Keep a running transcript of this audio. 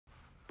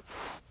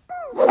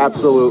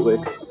Absolutely.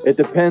 It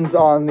depends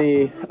on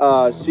the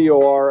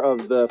COR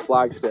of the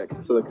flag stick,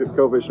 so the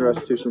coefficient of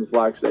restitution of the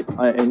flag stick.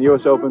 In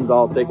U.S. Opens,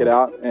 I'll take it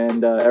out,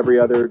 and every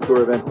other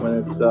tour event, when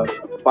it's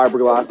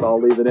fiberglass,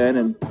 I'll leave it in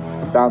and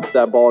bounce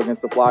that ball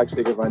against the flag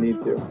stick if I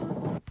need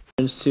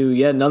to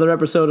yet another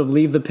episode of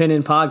Leave the Pin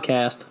In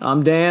podcast.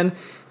 I'm Dan,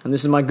 and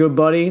this is my good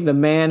buddy, the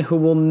man who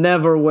will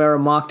never wear a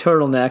mock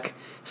turtleneck,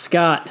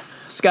 Scott.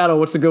 Scotto,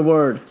 what's the good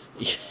word?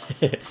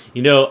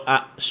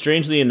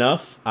 Strangely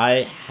enough,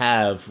 I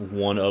have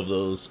one of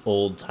those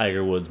old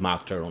Tiger Woods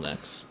mock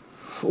turtlenecks.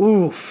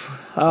 Oof.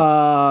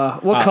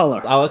 What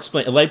color? I'll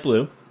explain. Light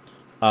blue.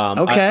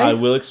 Okay. I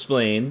will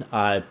explain.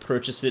 I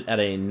purchased it at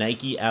a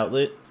Nike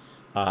outlet,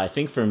 I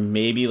think for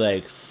maybe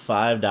like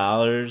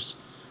 $5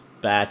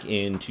 back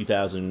in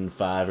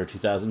 2005 or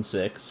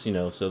 2006,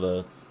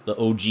 so the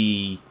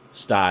OG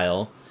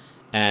style.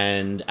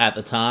 And at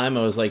the time,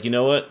 I was like, you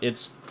know what?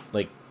 It's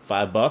like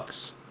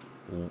 $5.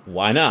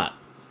 Why not?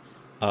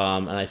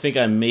 And I think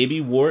I maybe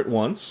wore it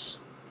once,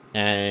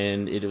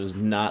 and it was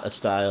not a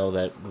style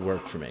that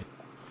worked for me.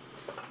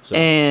 So,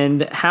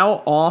 and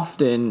how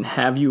often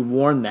have you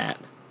worn that?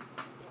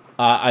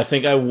 I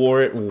think I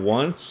wore it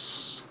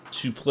once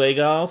to play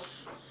golf,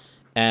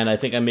 and I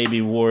think I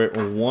maybe wore it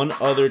one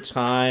other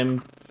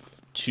time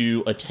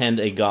to attend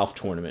a golf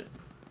tournament.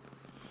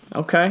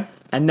 Okay.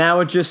 And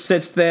now it just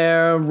sits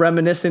there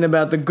reminiscing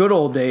about the good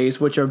old days,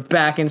 which are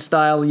back in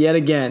style yet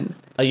again.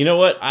 You know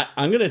what?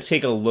 I'm going to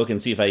take a look and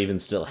see if I even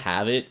still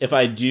have it. If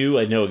I do,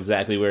 I know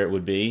exactly where it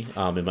would be,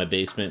 in my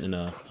basement in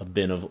a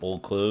bin of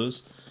old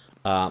clothes.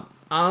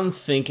 I'm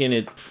thinking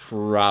it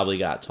probably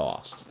got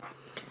tossed.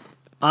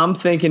 I'm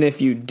thinking if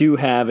you do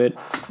have it,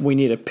 we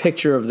need a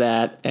picture of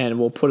that, and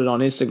we'll put it on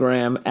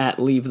Instagram at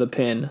Leave the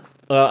Pin.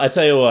 Well, I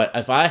tell you what,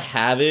 if I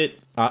have it,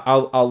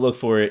 I'll look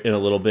for it in a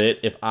little bit.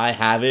 If I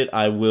have it,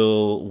 I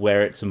will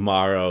wear it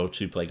tomorrow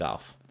to play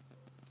golf.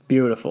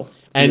 Beautiful.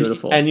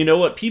 Beautiful. And you know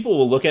what? People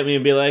will look at me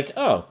and be like,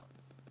 oh,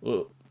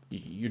 well,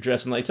 you're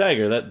dressing like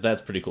Tiger.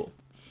 That's pretty cool.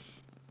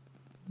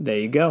 There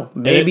you go.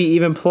 Maybe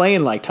even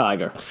playing like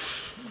Tiger.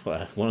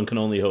 One can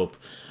only hope.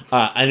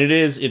 And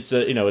it's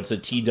a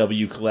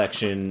TW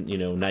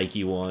collection,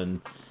 Nike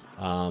one.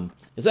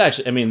 It's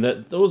actually,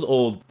 those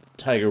old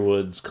Tiger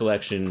Woods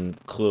collection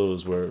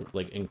clothes were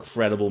like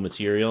incredible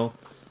material.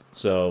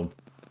 So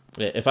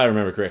if I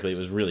remember correctly, it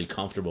was really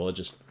comfortable. It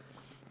just,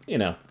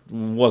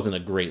 wasn't a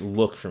great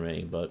look for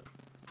me, but.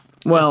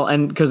 Well,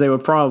 and because they were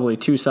probably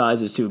 2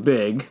 sizes too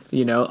big,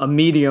 a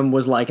medium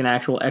was like an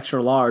actual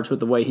extra large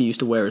with the way he used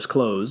to wear his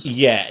clothes.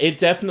 Yeah, it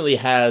definitely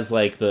has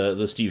like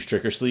the Steve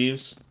Stricker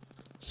sleeves.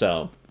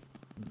 So,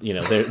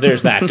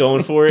 there's that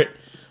going for it.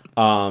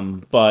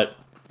 But,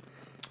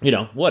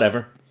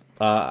 whatever.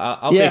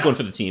 I'll take one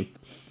for the team.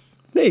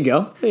 There you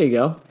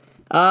go.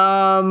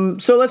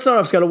 So let's start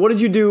off, Scott. What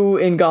did you do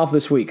in golf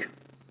this week?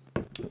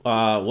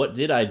 What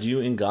did I do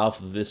in golf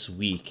this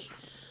week?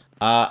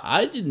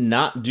 I did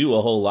not do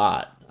a whole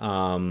lot.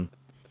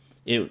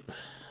 It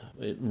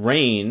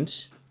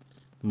rained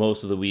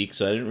most of the week,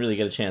 so I didn't really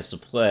get a chance to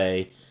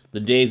play. The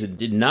days it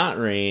did not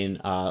rain,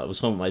 I was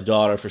home with my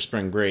daughter for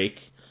spring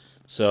break.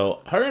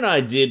 So her and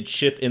I did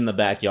chip in the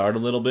backyard a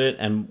little bit,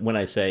 and when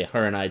I say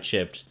her and I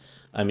chipped,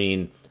 I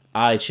mean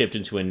I chipped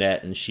into a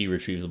net and she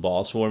retrieved the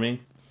balls for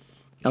me.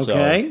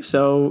 Okay,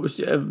 so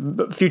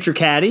future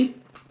caddy?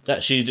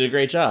 She did a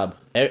great job.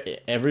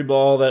 Every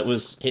ball that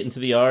was hit into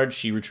the yard,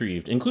 she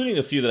retrieved, including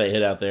a few that I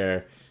hit out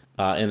there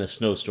in a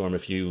snowstorm a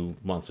few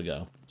months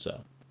ago.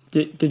 So,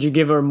 did you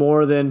give her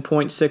more than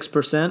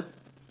 0.6%?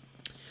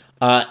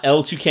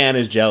 El Toucan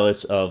is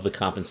jealous of the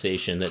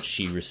compensation that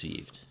she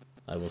received.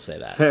 I will say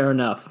that. Fair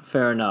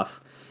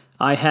enough.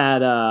 I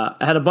had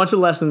a bunch of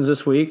lessons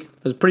this week.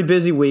 It was a pretty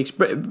busy week,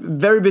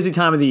 very busy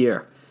time of the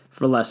year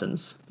for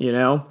lessons.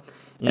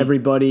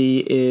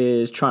 Everybody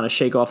is trying to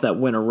shake off that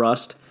winter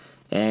rust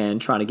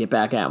and trying to get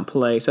back out and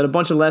play. So I had a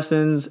bunch of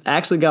lessons. I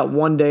actually got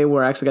one day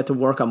where I actually got to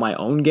work on my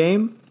own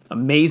game,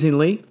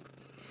 amazingly.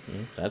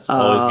 That's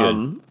always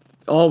good.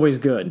 Always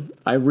good.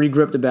 I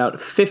regripped about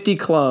 50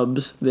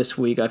 clubs this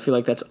week. I feel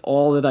like that's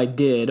all that I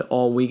did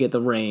all week at the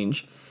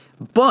range.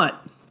 But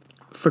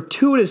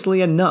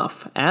fortuitously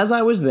enough, as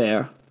I was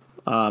there,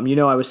 I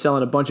was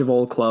selling a bunch of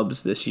old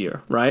clubs this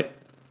year, right?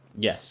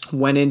 Yes.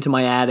 Went into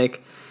my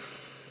attic,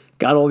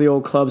 got all the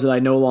old clubs that I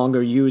no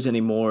longer use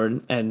anymore,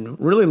 and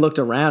really looked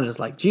around and was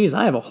like, geez,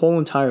 I have a whole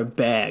entire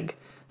bag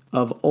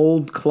of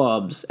old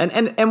clubs. And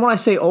when I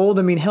say old,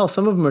 I mean, hell,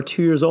 some of them are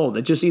 2 years old.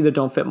 That just either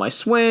don't fit my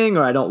swing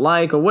or I don't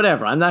like or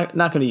whatever. I'm not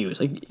going to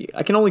use.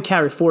 I can only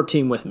carry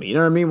 14 with me. You know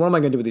what I mean? What am I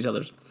going to do with these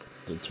others?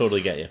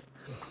 Totally get you.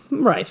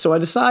 Right. So I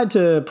decide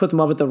to put them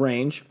up at the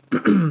range.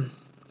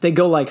 They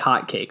go like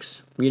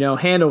hotcakes,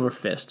 hand over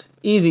fist.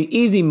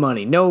 Easy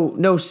money.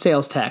 No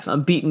sales tax.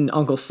 I'm beating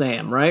Uncle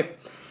Sam, right?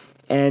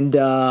 And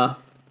I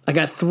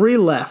got 3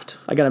 left.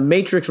 I got a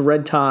Matrix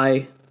red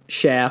tie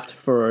shaft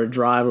for a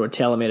driver with a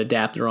TaylorMade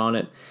adapter on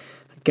it.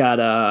 Got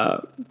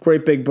a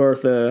Great Big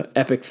Bertha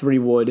Epic 3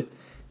 wood,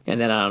 and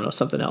then I don't know,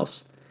 something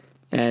else.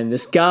 And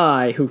this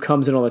guy who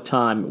comes in all the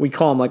time, we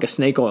call him like a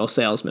snake oil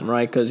salesman,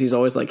 right? Because he's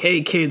always like,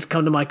 "Hey kids,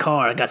 come to my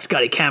car. I got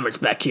Scotty Cameron's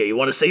back here. You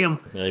want to see him?"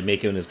 They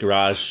make him in his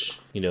garage,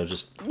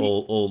 just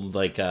old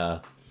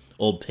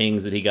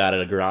pings that he got at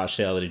a garage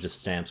sale that he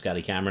just stamped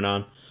Scotty Cameron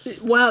on.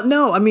 Well,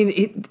 no, I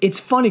mean it's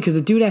funny because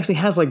the dude actually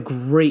has like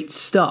great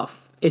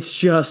stuff. It's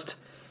just,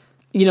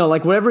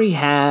 like whatever he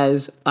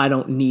has, I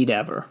don't need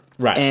ever.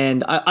 Right.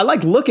 And I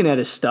like looking at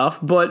his stuff,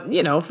 but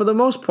for the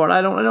most part,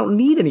 I don't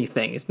need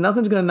anything.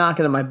 Nothing's gonna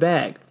knock it in my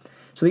bag.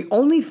 So the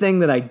only thing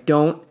that I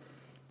don't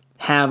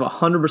have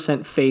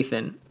 100% faith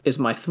in is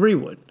my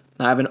 3-wood.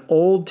 I have an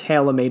old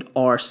TaylorMade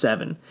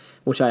R7,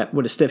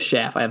 with a stiff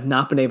shaft. I have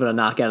not been able to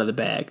knock out of the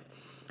bag.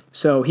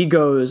 So he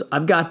goes,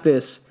 I've got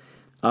this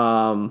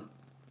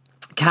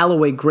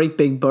Callaway Great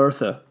Big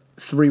Bertha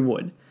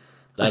 3-wood.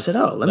 I said,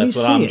 let me see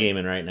it. That's what I'm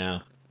gaming right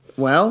now.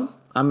 Well,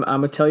 I'm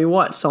going to tell you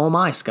what, so am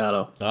I,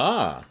 Scotto.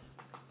 Ah.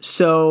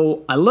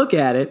 So I look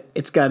at it.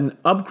 It's got an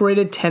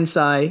upgraded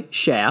Tensai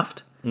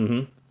shaft.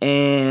 Mm-hmm.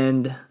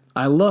 And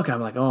I'm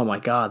like, oh my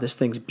God, this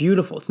thing's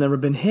beautiful. It's never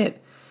been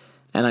hit.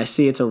 And I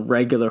see it's a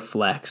regular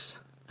flex.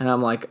 And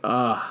I'm like,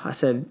 I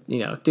said,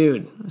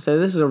 dude, this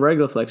is a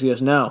regular flex. He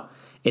goes, no,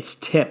 it's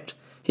tipped.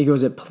 He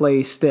goes, it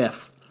plays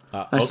stiff.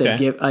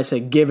 Okay. I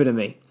said, give it to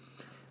me.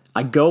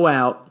 I go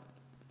out.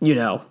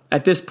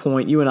 At this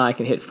point, you and I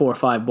can hit 4 or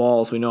 5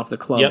 balls. We know if the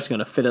club's going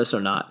to fit us or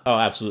not. Oh,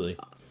 absolutely.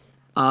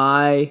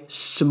 I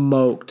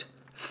smoked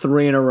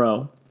 3 in a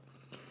row.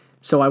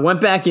 So I went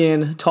back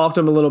in, talked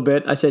to him a little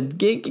bit. I said,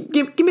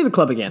 give me the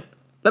club again.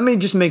 Let me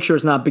just make sure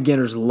it's not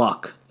beginner's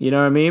luck. You know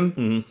what I mean?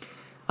 Mm-hmm.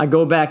 I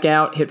go back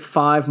out, hit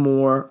 5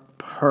 more.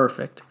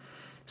 Perfect.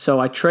 So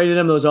I traded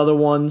him those other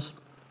ones.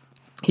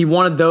 He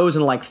wanted those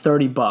in like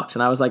 $30.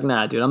 And I was like,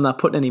 nah, dude, I'm not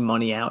putting any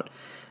money out.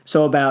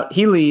 So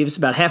he leaves.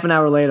 About half an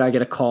hour later, I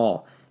get a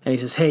call. And he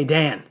says, hey,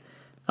 Dan,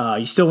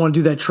 you still want to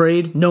do that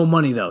trade? No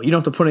money, though. You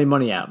don't have to put any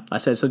money out. I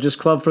said, so just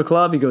club for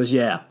club? He goes,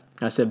 yeah.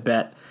 I said,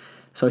 bet.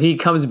 So he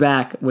comes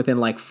back within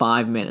like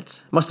 5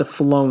 minutes. Must have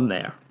flown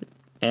there.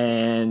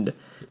 And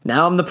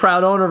now I'm the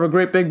proud owner of a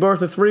Great Big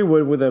Bertha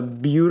 3-wood with a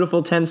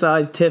beautiful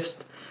 10-size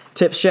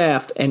tip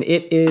shaft. And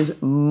it is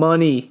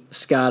money,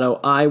 Scotto.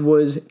 I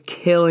was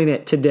killing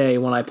it today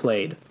when I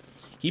played.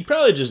 He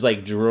probably just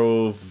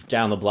drove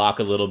down the block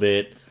a little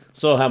bit,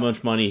 saw how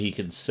much money he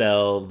could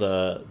sell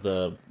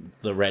the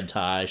red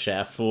tie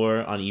shaft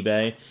for on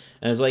eBay,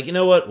 and was like, you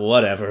know what,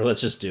 whatever,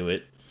 let's just do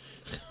it.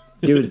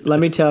 Dude,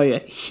 let me tell you,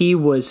 he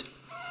was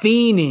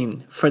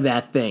fiending for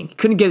that thing. He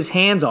couldn't get his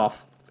hands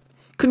off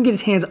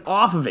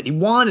of it. He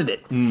wanted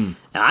it. And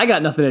I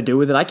got nothing to do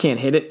with it. I can't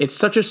hit it. It's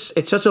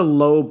such a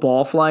low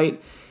ball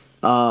flight.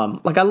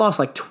 I lost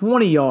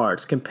 20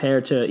 yards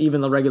compared to even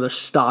the regular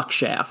stock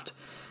shaft.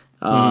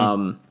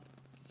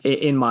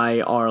 In my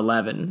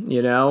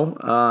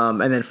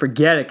R11, and then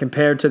forget it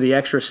compared to the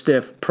extra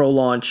stiff Pro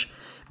Launch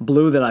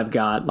blue that I've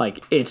got.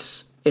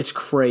 It's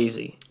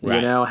crazy,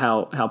 right.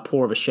 How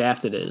poor of a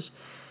shaft it is.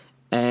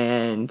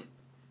 And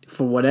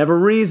for whatever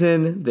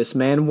reason, this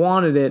man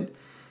wanted it,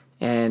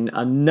 and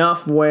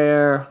enough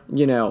where,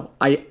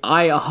 I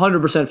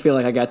 100% feel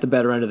like I got the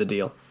better end of the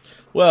deal.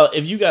 Well,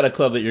 if you got a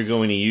club that you're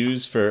going to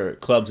use for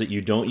clubs that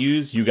you don't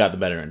use, you got the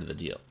better end of the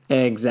deal.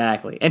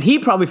 Exactly. And he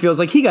probably feels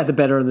like he got the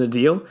better end of the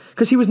deal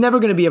because he was never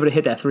going to be able to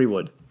hit that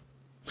 3-wood.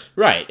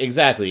 Right,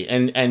 exactly.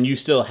 And you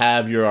still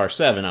have your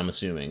R7, I'm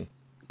assuming.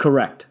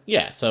 Correct.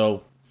 Yeah,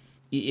 so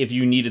if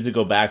you needed to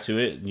go back to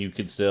it, you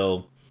could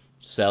still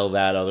sell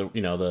that other,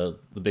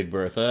 the Big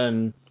Bertha,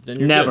 and then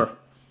you're Never. good.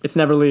 It's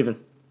never leaving.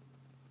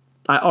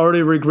 I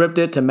already regripped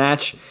it to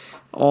match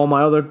all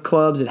my other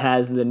clubs. It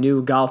has the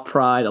new Golf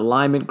Pride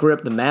alignment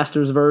grip, the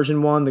Masters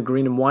version one, the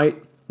green and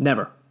white.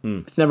 Never.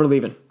 It's never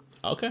leaving.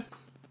 Okay.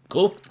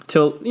 Cool.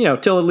 Till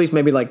at least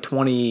maybe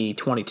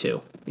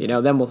 2022.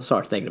 Then we'll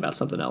start thinking about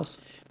something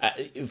else.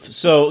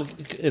 So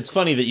it's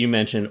funny that you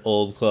mentioned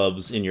old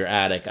clubs in your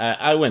attic.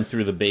 I went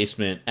through the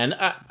basement, and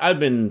I've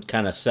been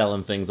kind of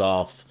selling things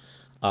off.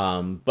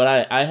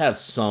 But I have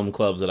some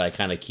clubs that I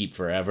kind of keep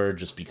forever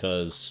just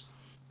because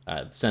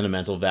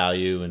sentimental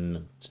value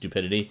and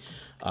stupidity.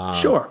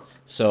 Sure.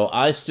 So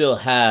I still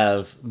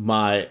have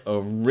my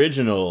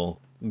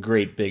original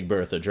Great Big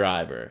Bertha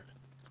driver.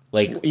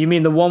 You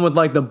mean the one with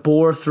the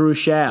bore through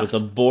shaft? With a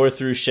bore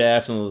through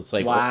shaft, and it's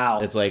wow.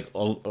 It's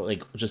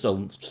just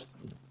a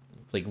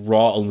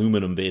raw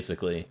aluminum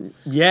basically.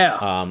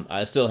 Yeah.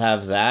 I still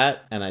have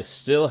that, and I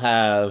still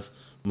have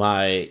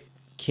my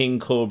King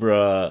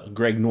Cobra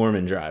Greg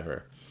Norman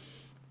driver.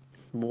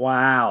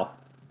 Wow.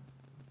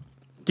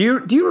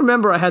 Do you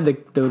remember I had the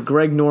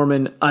Greg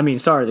Norman,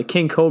 the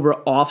King Cobra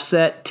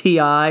offset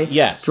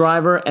TI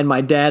driver, and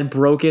my dad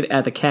broke it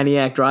at the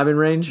Caniac driving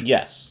range?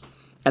 Yes.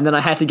 And then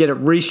I had to get it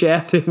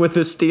reshafted with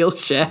a steel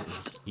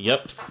shaft.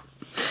 Yep.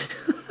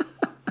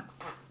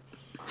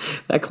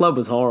 That club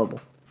was horrible.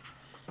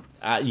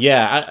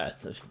 Yeah,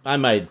 I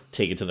might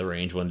take it to the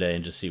range one day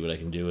and just see what I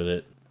can do with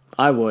it.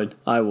 I would.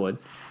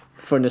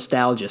 For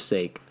nostalgia's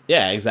sake.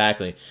 Yeah,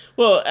 exactly.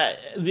 Well,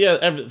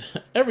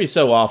 every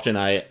so often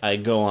I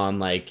go on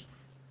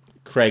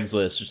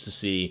Craigslist just to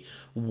see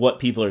what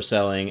people are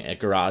selling at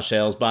garage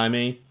sales by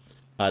me,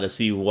 to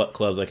see what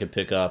clubs I could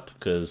pick up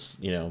because,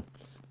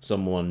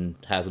 someone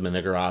has them in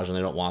their garage and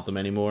they don't want them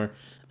anymore.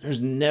 There's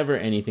never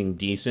anything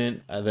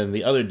decent. Then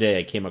the other day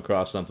I came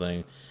across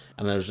something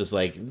and I was just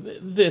like,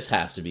 this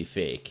has to be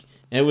fake.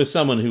 And it was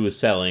someone who was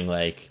selling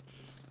like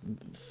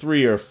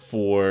 3 or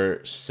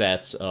 4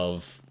 sets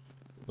of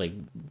like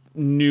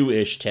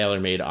new-ish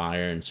TaylorMade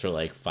irons for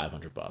like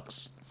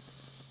 $500.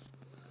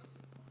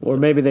 Or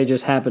maybe they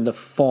just happened to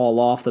fall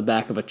off the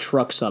back of a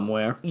truck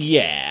somewhere.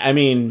 Yeah, I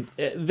mean,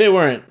 they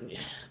weren't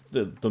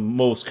the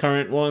most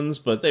current ones,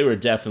 but they were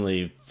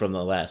definitely from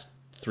the last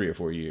 3 or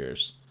 4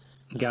 years.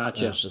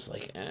 Gotcha. I was just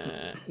like,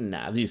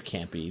 nah, these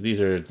can't be. These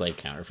are like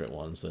counterfeit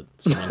ones that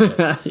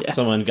someone,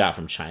 someone got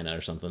from China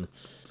or something.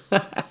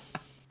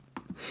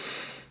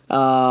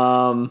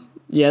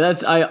 Yeah,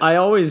 I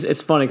always,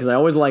 it's funny because I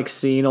always like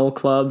seeing old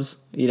clubs,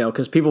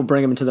 because people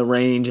bring them to the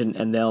range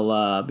and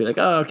they'll be like,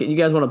 oh, okay, you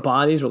guys want to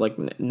buy these? We're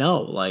like,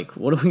 no, like,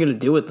 what are we going to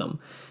do with them?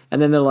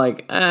 And then they're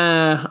like, all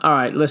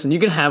right, listen, you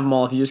can have them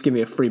all if you just give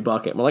me a free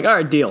bucket. We're like, all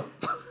right, deal.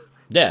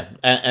 Yeah,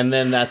 and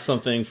then that's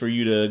something for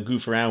you to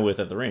goof around with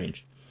at the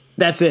range.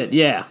 That's it,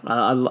 yeah.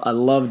 I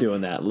love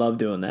doing that,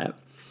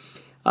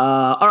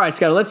 all right,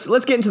 Scott,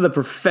 let's get into the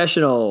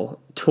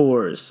professional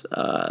tours.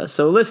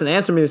 So listen,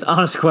 answer me this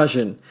honest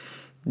question.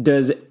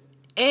 Does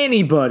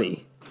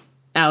anybody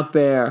out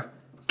there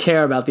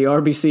care about the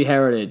RBC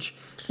Heritage,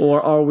 or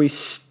are we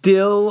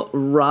still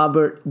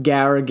Robert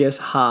Garrigus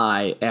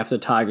high after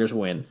Tiger's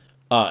win?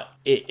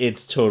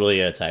 It's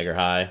totally a Tiger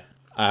high.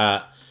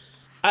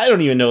 I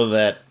don't even know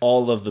that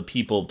all of the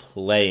people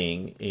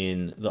playing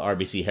in the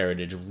RBC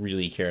Heritage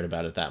really cared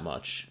about it that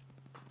much.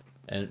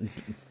 And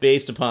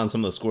based upon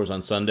some of the scores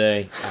on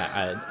Sunday,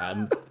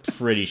 I'm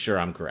pretty sure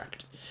I'm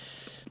correct.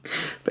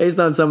 Based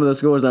on some of the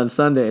scores on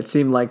Sunday, it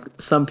seemed like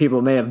some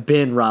people may have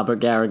been Robert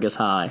Garrigus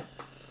high.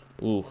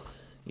 Ooh,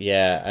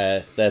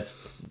 yeah,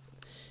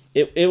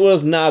 it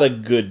was not a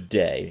good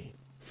day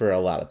for a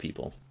lot of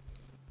people.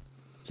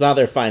 It's not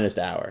their finest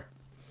hour.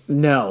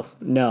 No,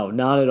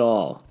 not at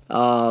all.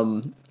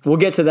 We'll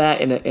get to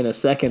that in a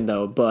second,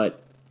 though.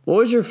 But what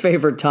was your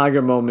favorite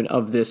Tiger moment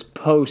of this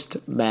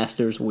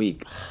post-Masters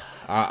week?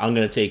 I'm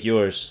going to take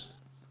yours.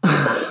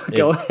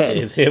 Go ahead.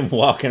 It's him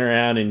walking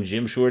around in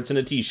gym shorts and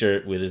a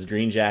t-shirt with his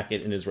green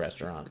jacket in his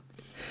restaurant.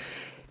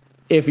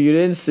 If you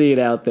didn't see it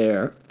out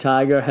there,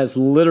 Tiger has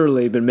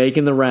literally been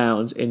making the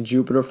rounds in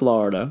Jupiter,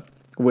 Florida,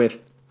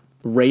 with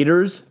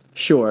Raiders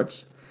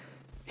shorts,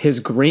 his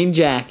green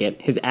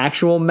jacket, his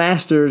actual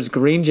Masters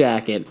green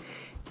jacket,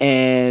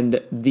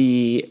 and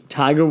the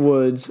Tiger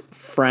Woods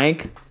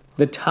Frank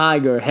the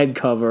Tiger head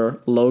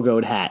cover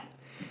logoed hat.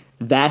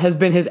 That has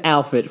been his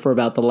outfit for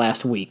about the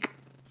last week.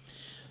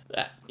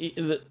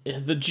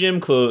 The gym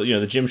clothes,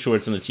 the gym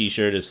shorts and the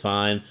t-shirt is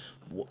fine.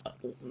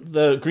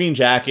 The green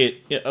jacket,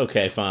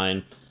 okay,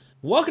 fine.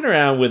 Walking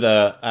around with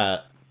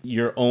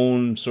your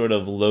own sort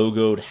of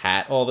logoed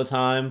hat all the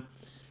time,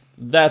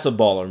 that's a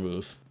baller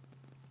move.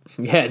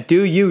 Yeah,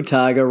 do you,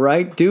 Tiger,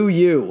 right? Do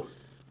you?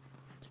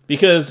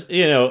 Because,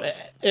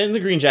 and the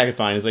green jacket,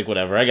 fine, is like,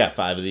 whatever, I got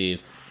 5 of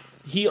these.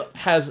 He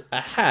has a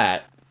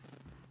hat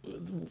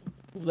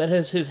that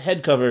has his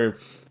head cover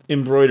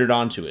embroidered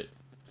onto it.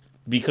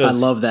 Because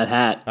I love that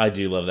hat. I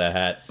do love that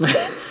hat.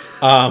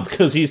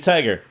 Because he's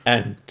Tiger,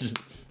 and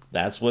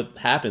that's what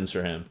happens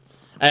for him.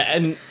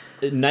 And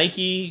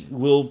Nike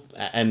will,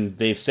 and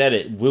they've said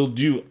it, will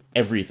do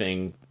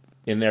everything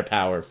in their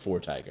power for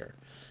Tiger.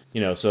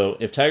 So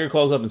if Tiger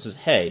calls up and says,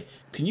 hey,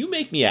 can you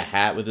make me a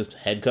hat with this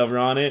head cover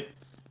on it?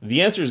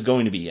 The answer is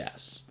going to be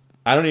yes.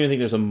 I don't even think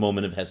there's a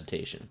moment of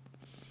hesitation.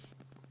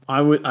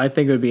 I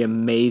think it would be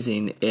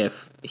amazing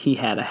if he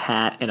had a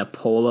hat and a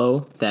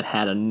polo that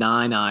had a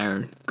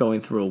 9-iron going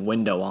through a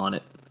window on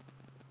it.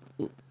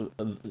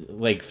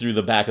 Like through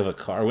the back of a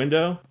car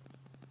window?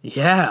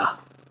 Yeah.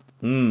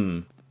 I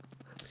don't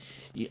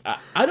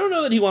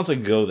know that he wants to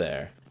go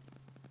there.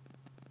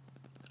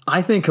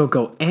 I think he'll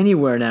go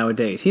anywhere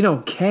nowadays. He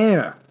don't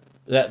care.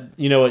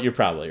 You know what? You're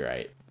probably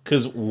right.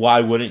 Because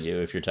why wouldn't you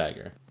if you're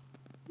Tiger?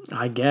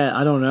 I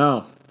don't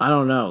know.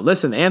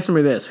 Listen, answer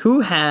me this.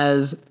 Who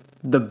has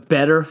the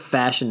better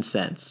fashion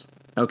sense?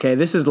 Okay,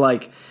 this is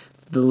like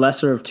the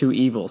lesser of two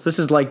evils. This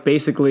is like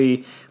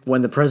basically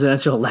when the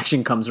presidential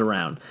election comes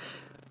around.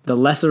 The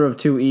lesser of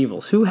two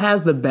evils. Who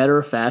has the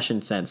better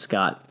fashion sense,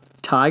 Scott?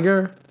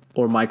 Tiger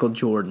or Michael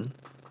Jordan?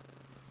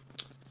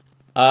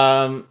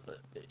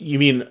 You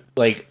mean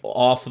like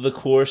off the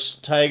course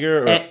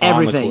Tiger or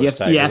everything? On the course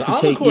Tiger? You have to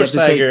on take. The course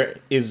Tiger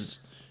is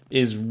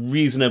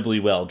reasonably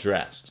well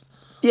dressed.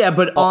 Yeah,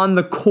 but on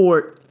the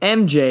court,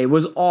 MJ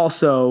was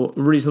also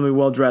reasonably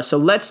well dressed. So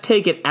let's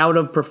take it out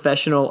of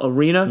professional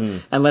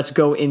arena and let's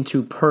go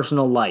into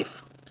personal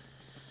life.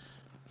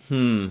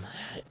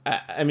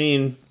 I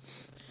mean,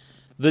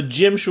 the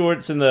gym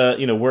shorts and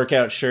the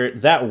workout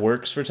shirt, that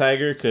works for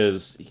Tiger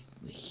because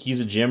he's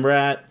a gym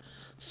rat.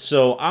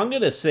 So I'm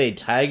gonna say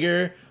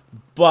Tiger,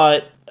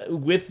 but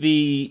with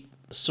the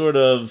sort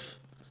of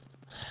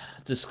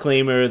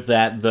disclaimer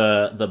that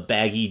the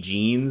baggy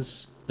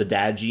jeans The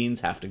dad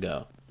jeans have to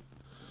go.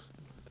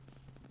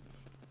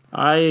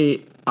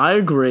 I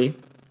agree.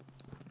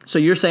 So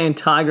you're saying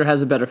Tiger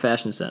has a better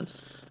fashion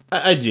sense?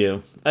 I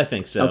do. I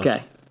think so.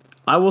 Okay.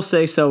 I will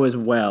say so as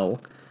well.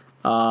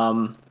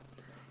 Not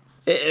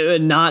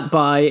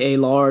by a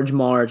large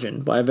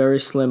margin, by a very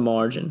slim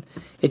margin.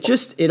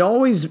 It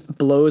always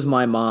blows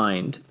my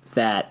mind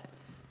that,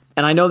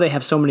 and I know they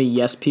have so many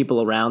yes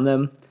people around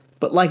them,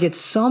 but like at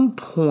some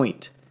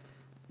point,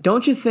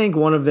 don't you think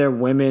one of their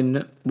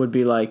women would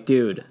be like,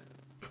 dude,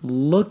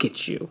 look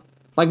at you.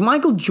 Like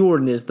Michael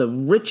Jordan is the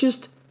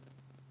richest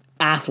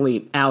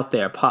athlete out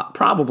there,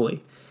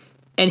 probably.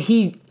 And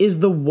he is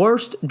the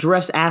worst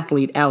dress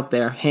athlete out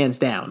there, hands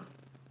down.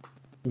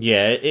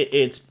 Yeah,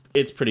 it's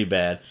pretty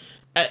bad.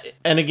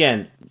 And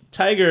again,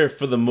 Tiger,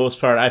 for the most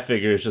part, I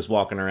figure is just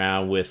walking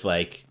around with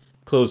like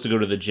clothes to go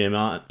to the gym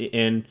on,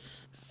 and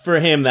for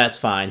him, that's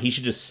fine. He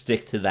should just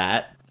stick to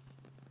that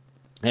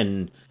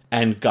and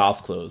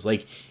golf clothes.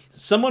 Like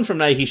someone from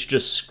Nike should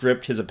just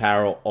script his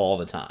apparel all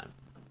the time.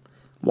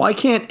 Why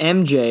can't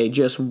MJ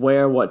just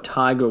wear what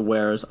Tiger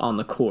wears on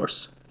the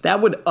course?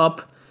 That would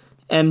up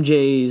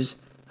MJ's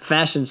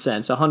fashion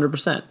sense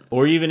 100%.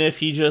 Or even if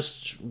he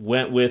just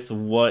went with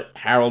what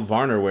Harold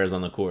Varner wears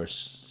on the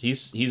course.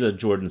 He's a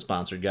Jordan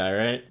sponsored guy,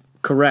 right?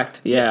 Correct.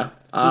 Yeah.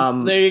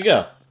 So there you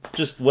go.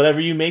 Just whatever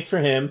you make for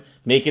him,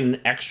 make it an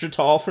extra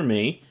tall for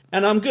me,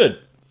 and I'm good.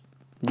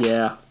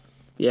 Yeah.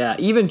 Yeah.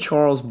 Even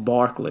Charles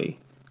Barkley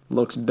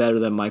looks better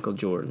than Michael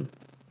Jordan.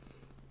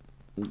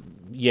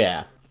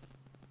 Yeah.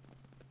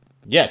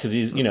 Yeah, because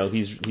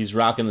he's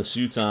rocking the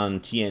suits on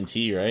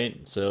TNT,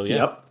 right? So yeah.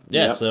 Yep.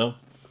 Yeah. Yep. So.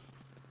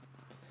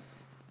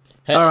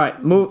 All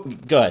right, Go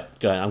ahead.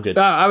 I'm good.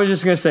 I was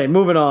just gonna say,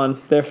 moving on.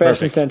 Their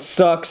fashion sense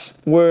sucks.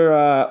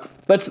 We're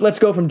let's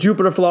go from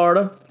Jupiter,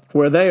 Florida,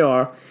 where they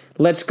are.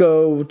 Let's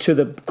go to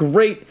the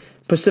great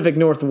Pacific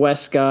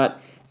Northwest,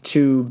 Scott,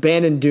 to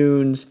Bandon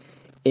Dunes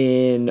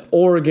in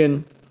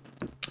Oregon.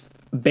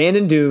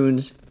 Bandon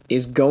Dunes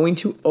is going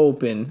to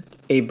open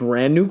a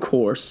brand new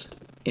course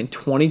in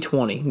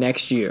 2020,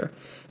 next year.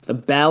 The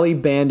Bally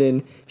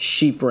Bandon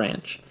Sheep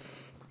Ranch.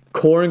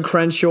 Core and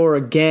Crenshaw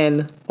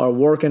again are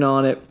working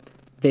on it.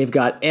 They've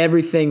got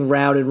everything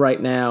routed right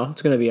now.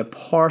 It's going to be a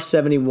par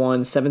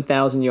 71,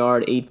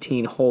 7,000-yard,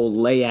 18-hole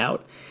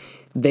layout.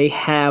 They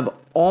have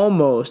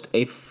almost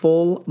a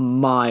full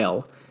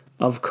mile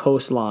of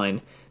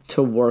coastline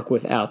to work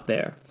with out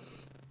there.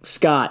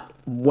 Scott,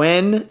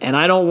 when, and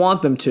I don't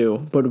want them to,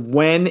 but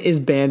when is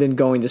Bandon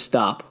going to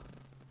stop?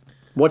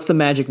 What's the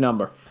magic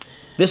number?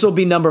 This will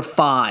be number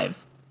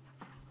 5.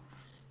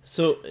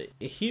 So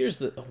here's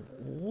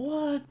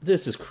what?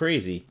 This is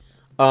crazy.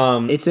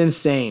 It's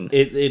insane.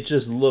 It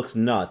just looks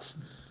nuts.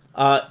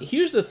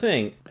 Here's the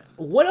thing.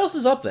 What else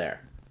is up there?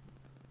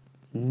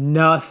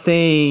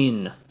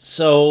 Nothing.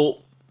 So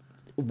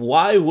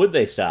why would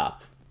they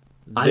stop?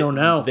 I don't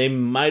know. They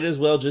might as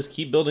well just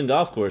keep building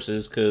golf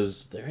courses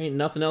because there ain't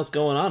nothing else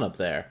going on up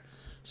there.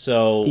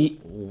 So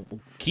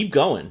keep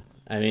going.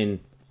 I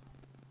mean,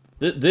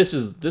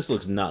 this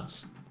looks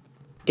nuts.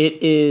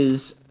 It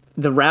is.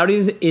 The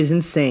routing is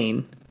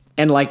insane,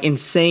 and like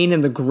insane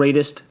in the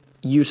greatest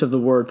use of the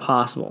word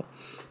possible.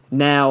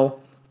 Now,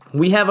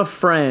 we have a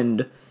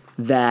friend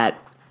that,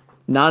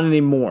 not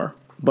anymore,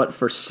 but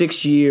for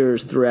 6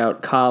 years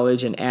throughout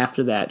college and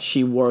after that,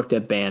 she worked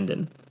at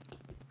Bandon.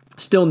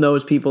 Still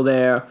knows people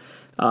there.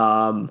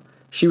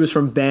 She was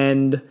from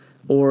Bend,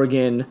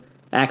 Oregon.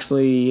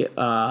 Actually,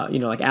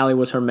 like Allie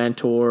was her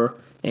mentor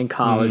in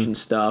college and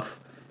stuff.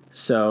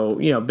 So,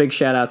 big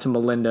shout out to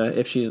Melinda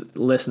if she's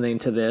listening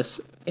to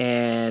this.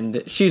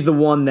 And she's the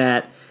one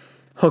that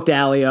hooked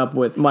Allie up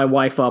with my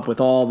wife up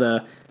with all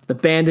the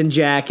Bandon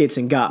jackets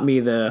and got me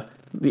the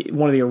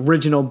one of the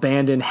original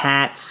Bandon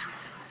hats.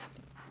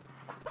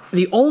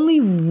 The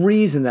only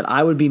reason that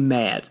I would be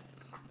mad,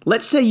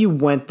 let's say you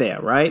went there,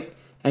 right?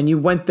 And you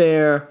went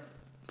there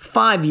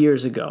 5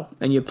 years ago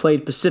and you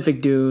played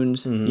Pacific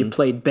Dunes, you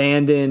played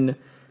Bandon,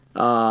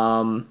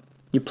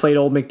 you played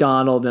Old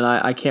McDonald, and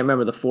I can't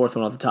remember the fourth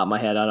one off the top of my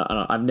head.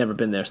 I've never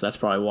been there, so that's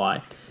probably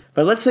why.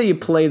 But let's say you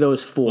play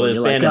those 4. Well,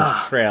 you're Bandon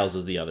like, Trails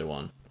is the other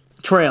one.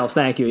 Trails,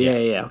 thank you.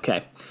 Yeah,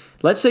 okay.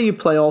 Let's say you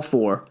play all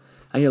 4,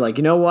 and you're like,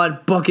 you know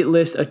what? Bucket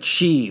list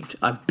achieved.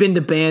 I've been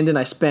to Bandon.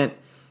 I spent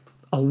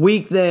a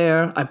week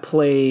there. I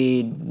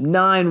played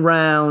 9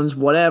 rounds,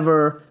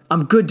 whatever.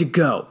 I'm good to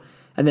go.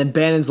 And then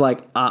Bandon's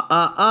like,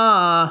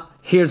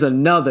 here's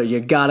another. You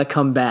got to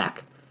come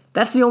back.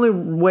 That's the only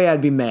way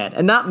I'd be mad.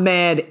 And not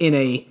mad in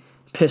a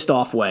pissed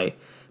off way,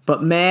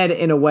 but mad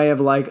in a way of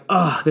like,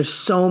 there's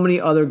so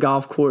many other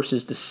golf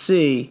courses to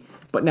see,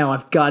 but now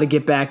I've got to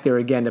get back there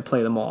again to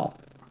play them all.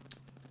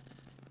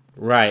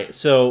 Right.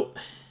 So,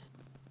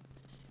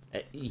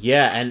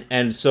 yeah,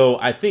 and so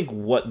I think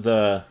what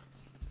the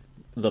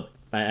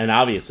and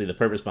obviously the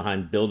purpose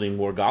behind building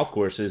more golf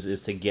courses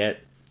is to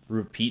get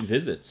repeat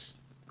visits.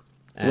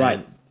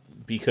 Right.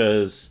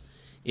 Because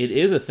it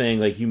is a thing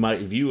like you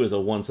might view as a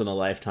once in a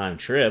lifetime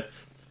trip,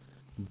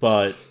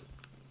 but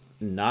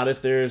not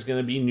if there's going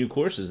to be new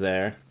courses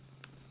there.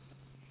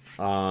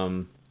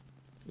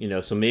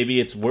 So maybe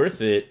it's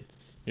worth it.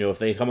 If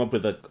they come up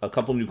with a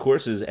couple new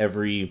courses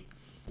every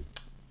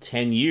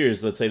 10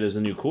 years, let's say there's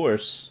a new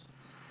course,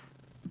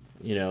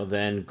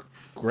 then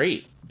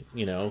great.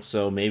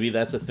 So maybe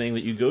that's a thing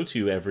that you go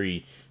to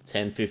every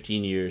 10,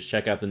 15 years,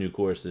 check out the new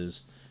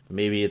courses.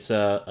 Maybe it's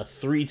a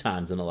 3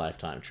 times in a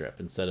lifetime trip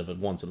instead of a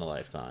once in a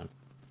lifetime.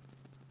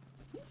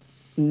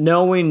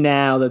 Knowing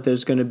now that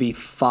there's going to be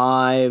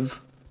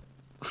 5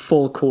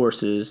 full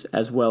courses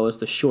as well as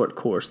the short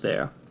course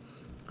there.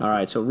 All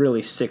right, so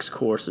really 6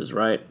 courses,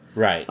 right?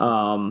 Right.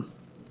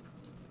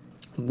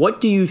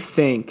 What do you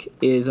think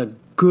is a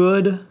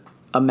good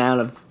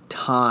amount of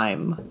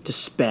time to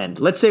spend?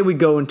 Let's say we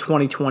go in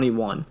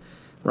 2021,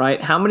 right?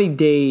 How many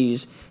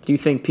days do you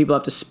think people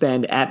have to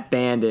spend at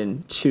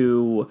Bandon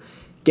to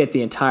get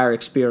the entire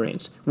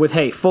experience? With,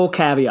 hey, full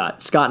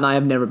caveat, Scott and I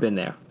have never been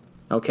there.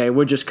 Okay,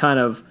 we're just kind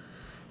of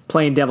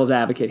playing devil's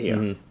advocate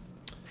here.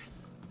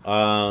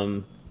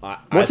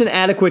 What's an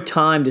adequate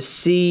time to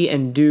see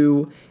and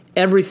do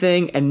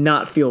everything and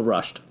not feel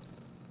rushed?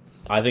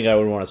 I think I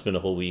would want to spend a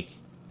whole week.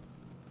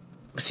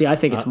 See, I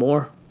think it's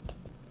more.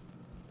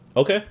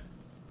 Okay.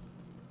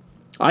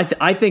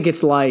 I think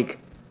it's like,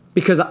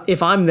 because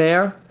if I'm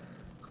there,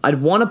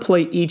 I'd want to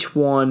play each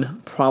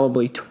one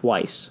probably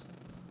twice.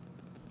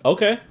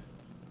 Okay.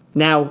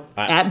 Now,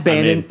 at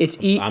Bandon, it's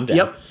I'm down.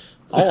 Yep.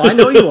 Oh, I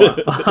know you are.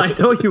 I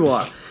know you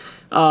are.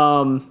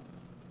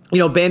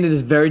 Bandon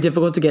is very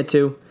difficult to get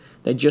to.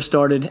 They just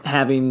started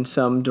having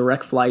some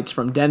direct flights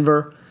from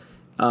Denver.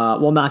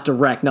 Well, not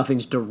direct.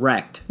 Nothing's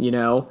direct,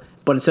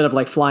 But instead of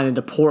like flying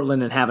into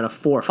Portland and having a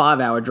 4 or 5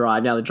 hour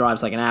drive, now the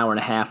drive's like an hour and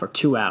a half or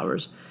 2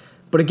 hours.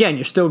 But again,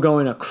 you're still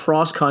going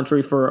across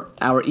country for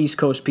our East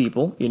Coast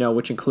people,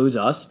 which includes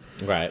us.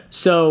 Right.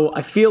 So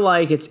I feel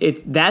like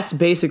that's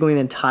basically an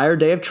entire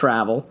day of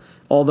travel.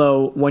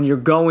 Although when you're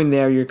going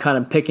there, you're kind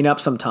of picking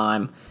up some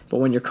time, but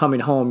when you're coming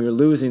home, you're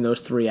losing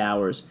those 3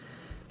 hours.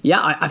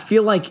 Yeah, I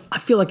feel like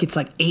it's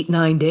like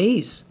 8-9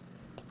 days.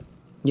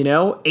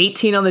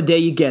 18 on the day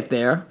you get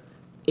there,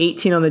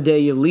 18 on the day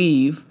you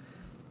leave,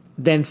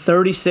 then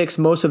 36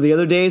 most of the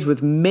other days,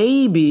 with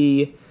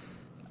maybe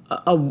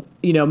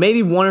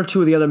maybe 1 or 2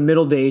 of the other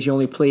middle days you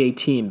only play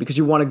 18 because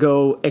you want to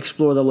go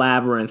explore the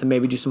labyrinth and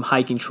maybe do some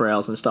hiking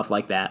trails and stuff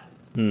like that.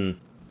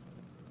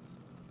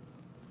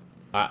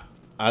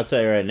 I'll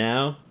tell you right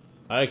now,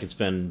 I could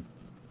spend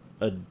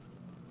a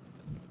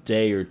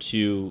day or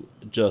 2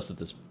 just at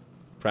this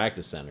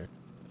practice center.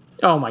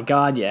 Oh my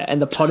God, yeah.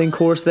 And the putting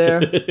course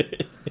there.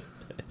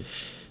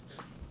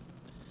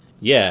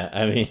 Yeah,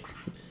 I mean,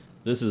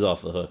 this is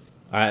off the hook.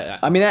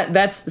 I mean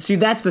that's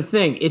the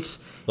thing.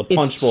 It's the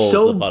punch bowl is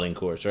the putting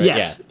course, right?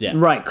 Yes, yeah.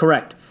 Right,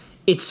 correct.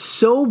 It's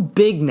so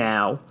big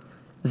now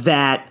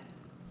that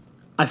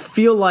I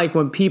feel like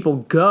when people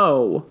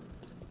go,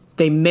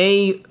 they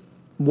may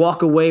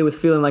walk away with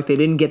feeling like they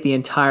didn't get the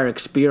entire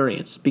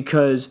experience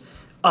because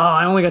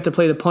I only got to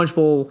play the punch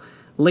bowl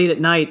late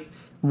at night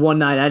one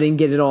night. I didn't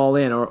get it all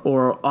in,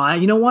 or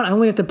you know what? I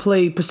only got to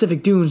play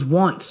Pacific Dunes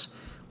once.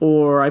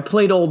 Or I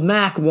played Old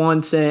Mac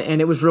once,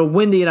 and it was real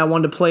windy, and I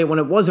wanted to play it when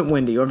it wasn't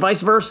windy, or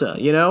vice versa,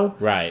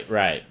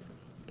 Right.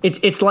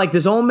 It's like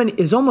there's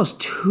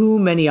almost too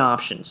many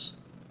options.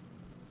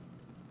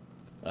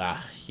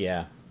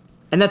 Yeah.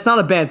 And that's not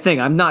a bad thing.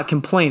 I'm not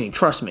complaining.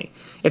 Trust me.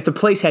 If the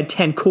place had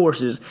 10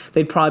 courses,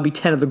 they'd probably be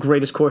 10 of the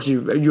greatest courses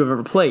you've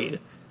ever played.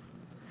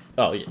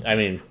 Oh, I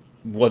mean,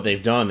 what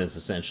they've done is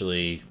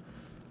essentially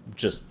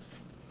just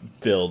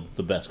build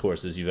the best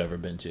courses you've ever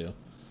been to.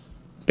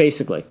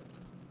 Basically.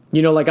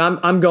 Like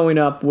I'm going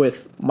up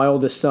with my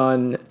oldest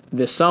son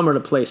this summer to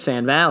play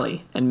Sand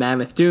Valley and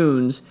Mammoth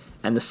Dunes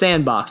and the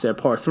Sandbox at a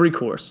par 3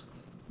 course.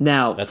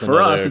 Now, that's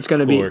for us, it's going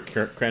to be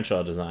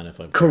Crenshaw design, if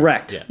I'm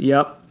correct. Yeah.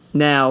 Yep.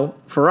 Now,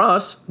 for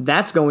us,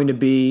 that's going to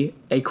be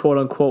a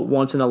quote-unquote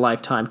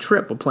once-in-a-lifetime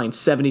trip. We're playing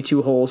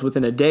 72 holes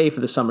within a day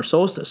for the summer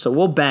solstice. So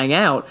we'll bang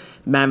out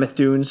Mammoth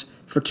Dunes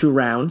for 2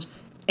 rounds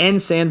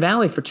and Sand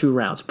Valley for 2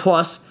 rounds.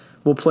 Plus,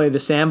 we'll play the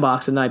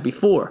Sandbox the night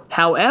before.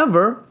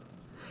 However,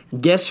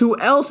 guess who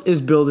else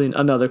is building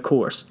another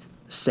course?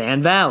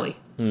 Sand Valley.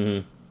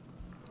 Mm-hmm.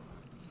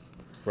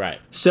 Right.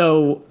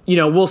 So,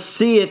 we'll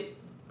see it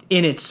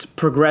in its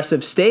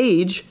progressive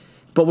stage,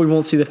 but we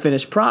won't see the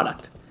finished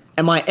product.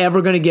 Am I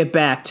ever going to get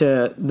back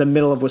to the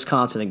middle of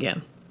Wisconsin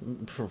again?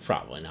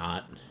 Probably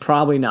not.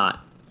 Probably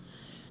not.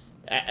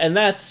 And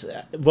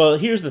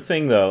here's the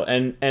thing, though,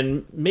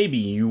 and maybe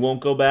you won't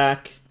go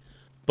back,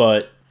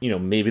 but,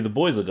 maybe the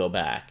boys will go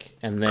back.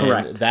 And then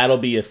Correct. That'll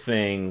be a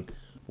thing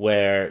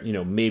where,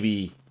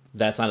 maybe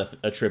that's not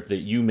a trip that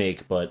you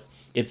make, but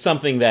it's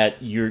something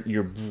that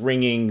you're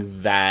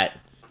bringing that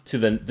to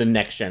the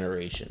next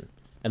generation.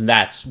 And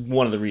that's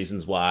one of the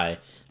reasons why,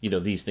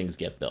 these things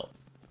get built.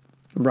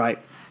 Right.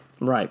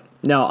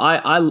 No,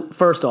 I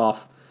first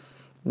off,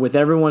 with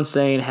everyone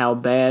saying how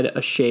bad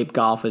a shape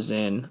golf is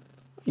in,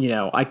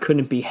 I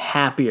couldn't be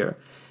happier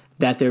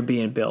that they're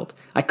being built.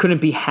 I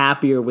couldn't be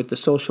happier with the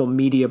social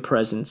media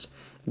presence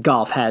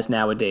golf has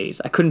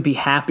nowadays. I couldn't be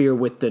happier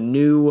with the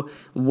new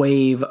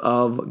wave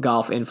of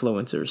golf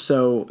influencers.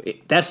 So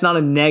that's not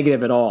a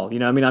negative at all. You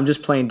know, I mean, I'm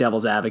just playing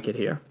devil's advocate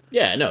here.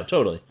 Yeah, no,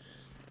 totally.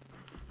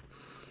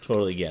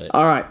 Totally get it.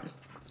 All right.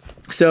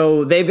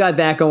 So they've got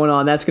that going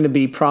on. That's going to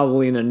be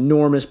probably an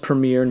enormous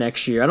premiere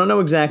next year. I don't know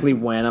exactly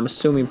when. I'm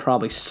assuming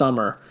probably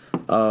summer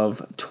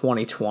of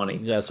 2020.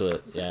 That's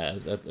what, yeah,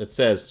 it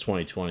says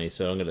 2020,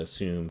 so I'm going to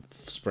assume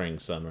spring,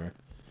 summer.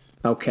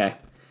 Okay.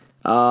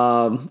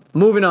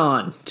 Moving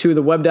on to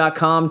the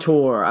Web.com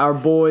tour. Our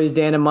boys,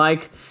 Dan and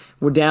Mike,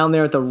 were down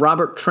there at the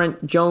Robert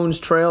Trent Jones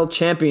Trail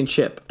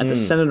Championship at the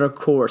Senator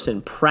Course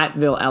in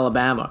Prattville,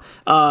 Alabama.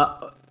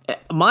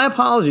 My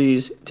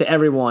apologies to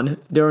everyone.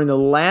 During the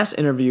last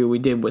interview we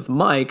did with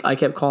Mike, I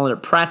kept calling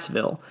it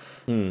Prattsville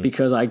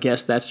because I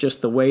guess that's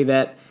just the way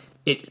that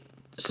it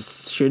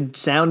should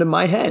sound in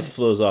my head. It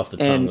flows off the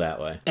tongue that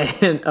way.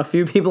 And a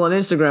few people on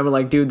Instagram were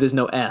like, dude, there's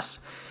no S.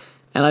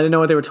 And I didn't know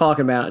what they were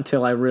talking about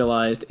until I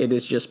realized it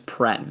is just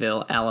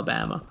Prattville,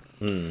 Alabama.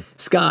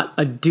 Scott,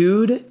 a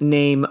dude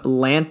named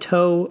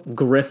Lanto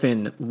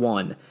Griffin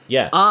won.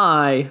 Yes.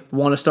 I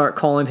want to start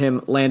calling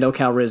him Lando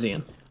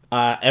Calrissian.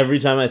 Every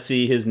time I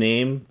see his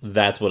name,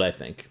 that's what I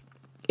think.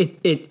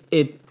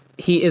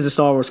 He is a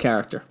Star Wars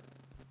character.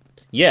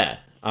 Yeah.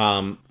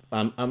 I'm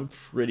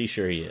pretty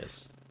sure he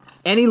is.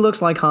 And he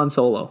looks like Han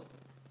Solo.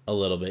 A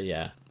little bit,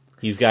 yeah.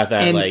 He's got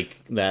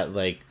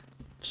that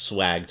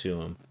swag to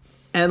him.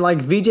 And like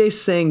Vijay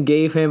Singh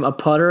gave him a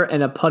putter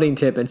and a putting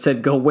tip and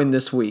said, "Go win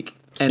this week."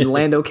 And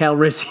Lando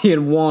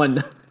Calrissian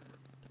won.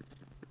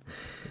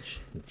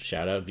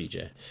 Shout out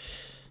Vijay.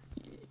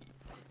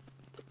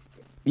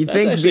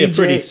 That's actually a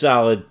pretty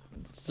solid.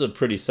 It's a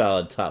pretty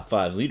solid top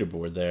 5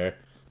 leaderboard there.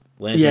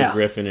 Lando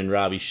Griffin and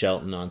Robbie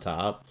Shelton on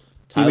top.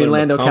 You mean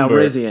Lando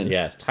Calrissian?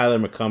 Yes, Tyler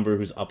McCumber,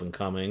 who's up and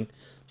coming.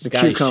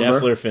 Scotty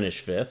Scheffler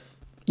finished 5th.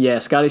 Yeah,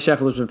 Scotty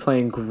Scheffler's been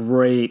playing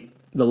great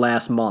the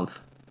last month.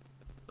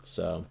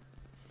 So,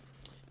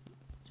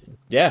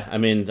 yeah, I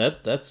mean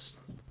that's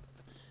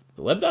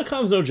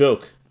Web.com's no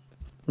joke.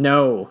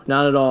 No,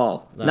 not at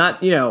all.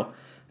 Not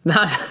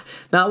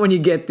when you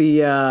get the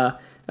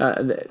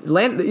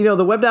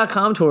the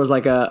Web.com tour is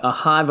like a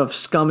hive of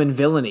scum and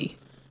villainy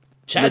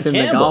within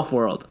the golf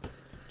world.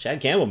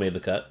 Chad Campbell made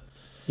the cut.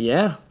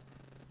 Yeah.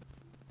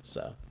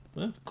 So,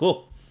 well,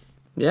 cool.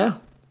 Yeah.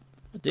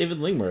 David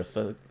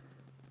Lingmerth.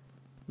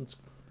 It's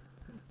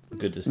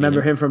good to see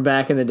Remember him from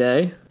back in the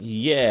day?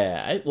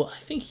 Yeah. I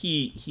think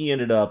he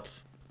ended up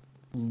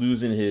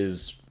losing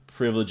his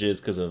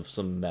privileges because of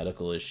some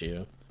medical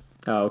issue.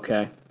 Oh,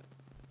 okay.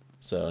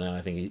 So now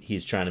I think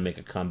he's trying to make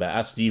a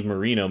comeback. Steve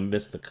Marino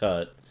missed the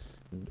cut.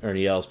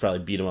 Ernie Els probably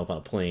beat him up on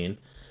a plane.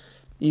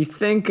 You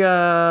think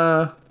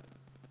Ernie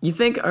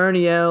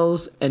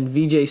Els and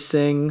Vijay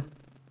Singh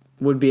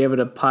would be able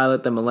to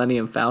pilot the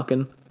Millennium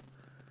Falcon?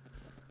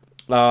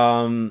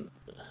 I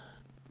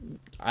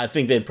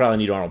think they'd probably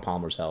need Arnold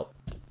Palmer's help.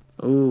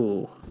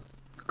 Ooh,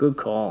 good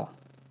call.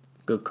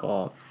 Good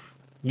call.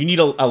 You need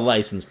a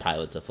licensed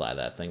pilot to fly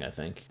that thing, I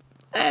think.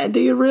 Do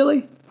you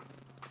really?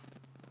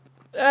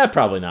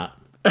 Probably not.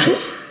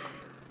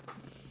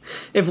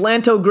 If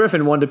Lanto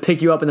Griffin wanted to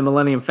pick you up in the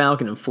Millennium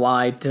Falcon and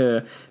fly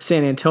to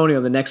San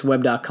Antonio the next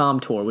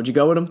Web.com tour, would you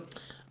go with him?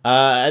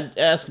 I'd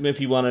ask him if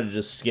he wanted to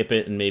just skip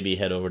it and maybe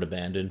head over to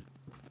Bandon.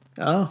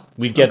 Oh.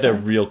 We'd get there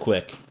real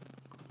quick.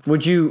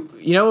 Would you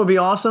know what would be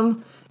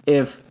awesome?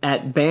 If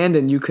at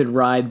Bandon you could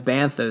ride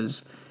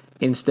Banthas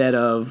instead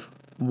of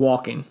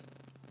walking.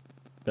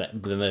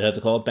 But then they'd have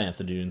to call it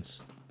Bantha Dunes.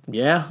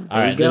 Yeah,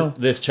 there you go.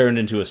 This turned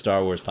into a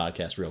Star Wars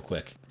podcast real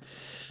quick.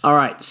 All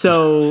right,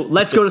 so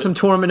let's go to some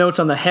tournament notes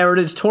on the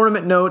Heritage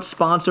Tournament Notes,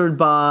 sponsored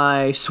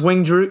by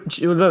Swing Juice.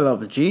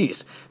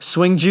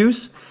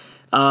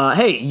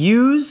 Hey,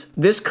 use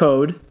this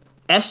code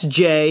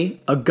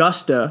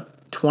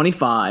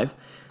SJAugusta25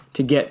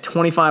 to get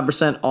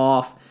 25%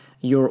 off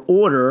your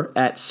order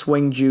at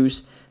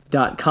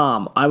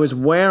swingjuice.com. I was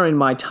wearing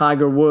my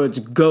Tiger Woods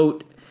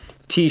GOAT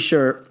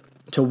t-shirt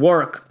to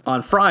work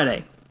on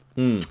Friday,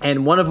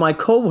 and one of my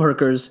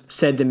coworkers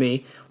said to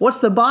me, "What's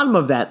the bottom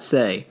of that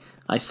say?"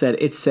 I said,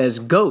 "It says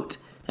GOAT."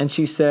 And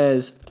she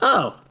says,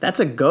 "Oh, that's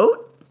a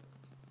goat?"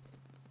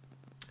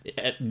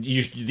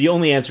 The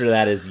only answer to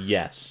that is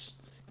yes.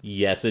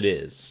 Yes, it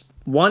is.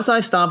 Once I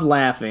stopped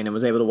laughing and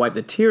was able to wipe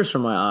the tears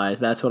from my eyes,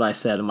 that's what I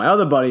said. And my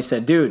other buddy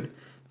said, "Dude,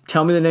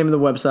 tell me the name of the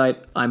website.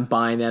 I'm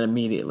buying that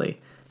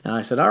immediately." And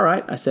I said, "All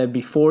right." I said,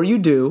 "Before you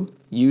do,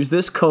 use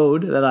this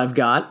code that I've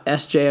got,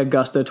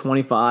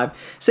 SJAugusta25.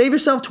 Save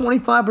yourself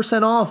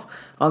 25% off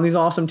on these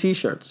awesome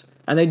t-shirts."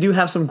 And they do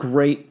have some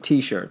great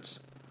t-shirts.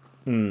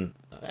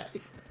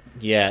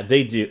 Yeah,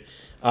 they do.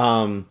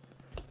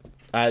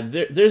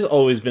 There's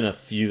always been a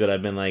few that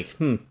I've been like,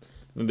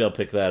 maybe I'll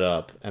pick that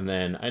up, and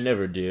then I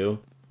never do.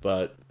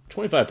 But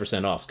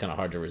 25% off is kind of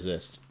hard to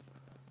resist.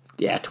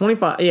 Yeah,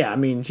 25. Yeah, I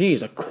mean,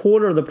 geez, a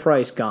quarter of the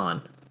price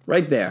gone,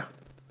 right there.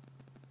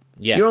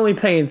 Yeah, you're only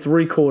paying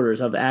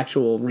 3/4 of the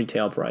actual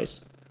retail price.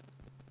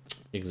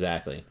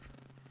 Exactly.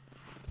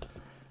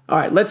 All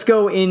right, let's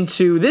go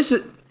into this.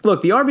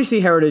 look, the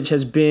RBC Heritage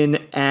has been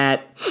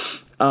at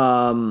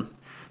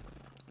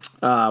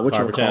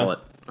whatchamacallit,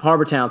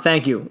 Harbortown,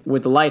 thank you,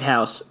 with the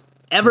Lighthouse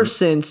ever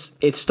since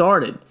it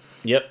started.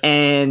 Yep.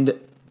 And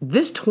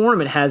this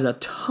tournament has a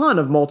ton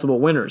of multiple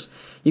winners.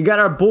 You got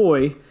our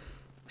boy,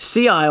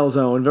 Sea Isle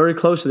Zone, very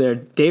close to there,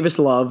 Davis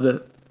Love,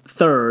 the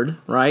third,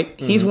 right?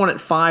 He's won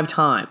it 5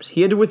 times.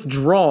 He had to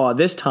withdraw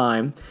this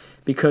time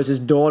because his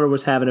daughter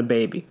was having a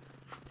baby.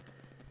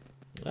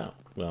 Oh,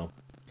 well,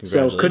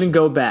 So couldn't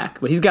go back.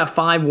 But he's got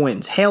 5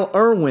 wins. Hale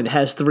Irwin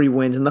has 3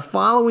 wins. And the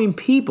following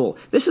people,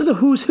 this is a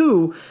who's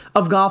who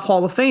of Golf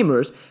Hall of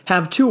Famers,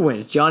 have 2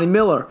 wins. Johnny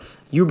Miller,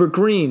 Hubert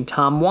Green,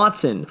 Tom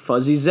Watson,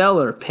 Fuzzy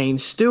Zeller, Payne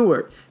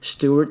Stewart,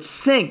 Stuart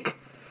Sink,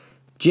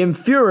 Jim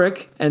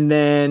Furyk, and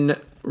then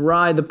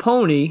Ride the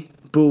Pony,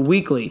 Boo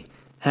Weekley,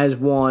 has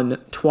won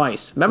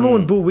twice. Remember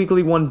when Boo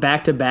Weekley won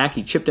back-to-back?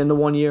 He chipped in the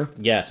one year?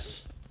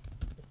 Yes.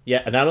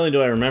 Yeah, not only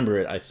do I remember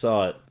it, I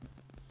saw it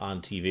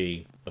on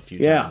TV a few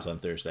times on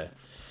Thursday.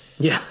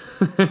 Yeah.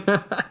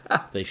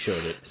 They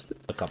showed it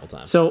a couple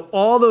times. So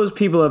all those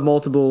people have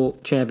multiple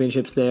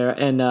championships there.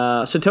 And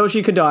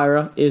Satoshi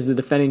Kodaira is the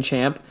defending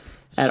champ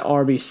at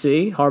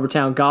RBC.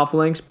 Harbortown Golf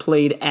Links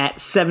played at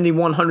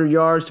 7,100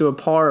 yards to a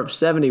par of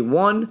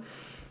 71.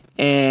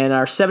 And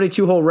our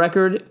 72-hole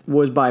record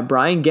was by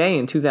Brian Gay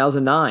in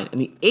 2009. And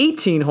the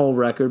 18-hole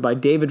record by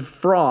David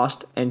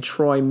Frost and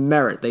Troy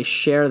Merritt. They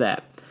share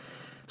that.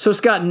 So,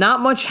 Scott, not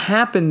much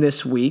happened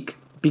this week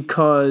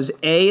because,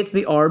 A, it's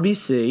the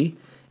RBC,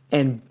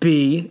 and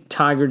B,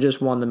 Tiger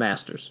just won the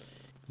Masters.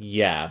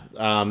 Yeah.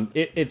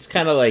 It's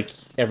kind of like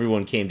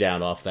everyone came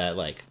down off that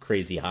like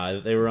crazy high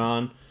that they were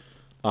on.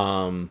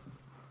 I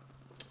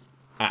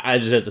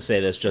just have to say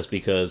this just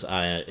because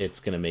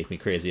it's going to make me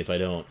crazy if I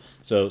don't.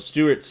 So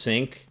Stuart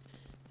Sink,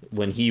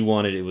 when he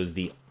won it, it was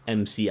the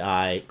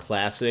MCI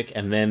Classic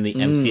and then the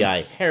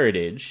MCI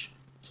Heritage.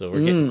 So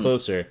we're getting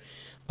closer.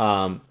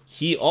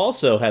 He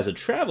also has a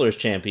Travelers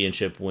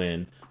Championship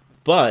win,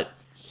 but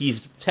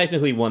he's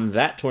technically won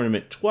that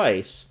tournament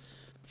twice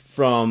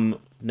from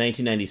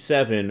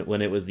 1997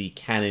 when it was the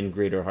Canon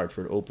Greater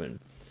Hartford Open.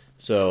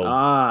 So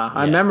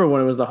I remember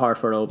when it was the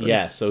Hartford Open.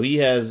 Yeah, so he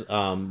has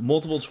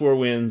multiple tour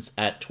wins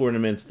at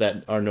tournaments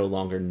that are no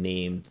longer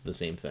named the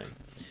same thing.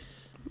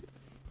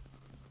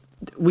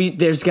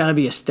 There's got to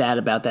be a stat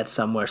about that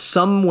somewhere.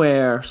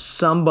 Somewhere,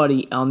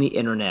 somebody on the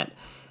internet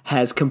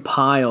has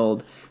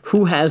compiled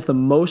who has the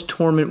most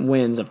tournament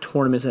wins of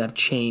tournaments that have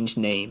changed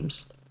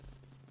names.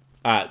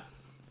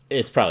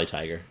 It's probably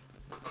Tiger.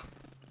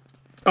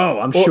 Oh,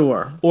 I'm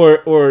sure.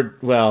 Or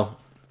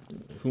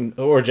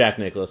Jack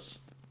Nicklaus.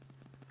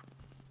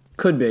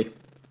 Could be.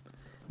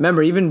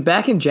 Remember, even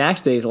back in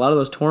Jack's days, a lot of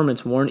those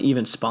tournaments weren't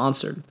even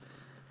sponsored.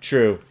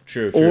 True.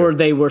 Or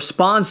they were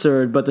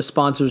sponsored, but the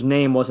sponsor's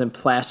name wasn't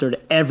plastered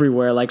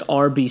everywhere, like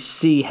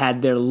RBC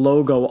had their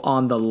logo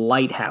on the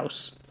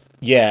lighthouse.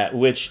 Yeah,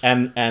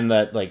 and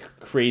that like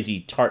crazy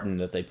tartan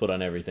that they put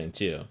on everything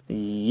too.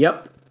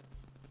 Yep.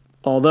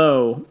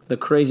 Although the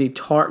crazy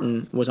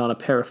tartan was on a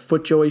pair of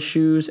FootJoy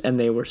shoes, and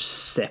they were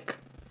sick.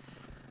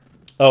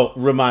 Oh,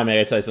 remind me, I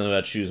gotta tell you something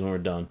about shoes when we're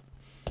done.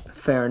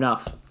 Fair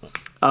enough.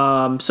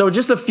 So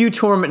just a few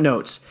tournament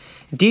notes.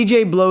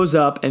 DJ blows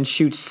up and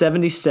shoots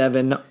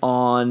 77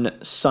 on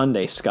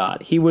Sunday,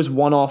 Scott. He was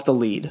 1 off the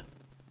lead.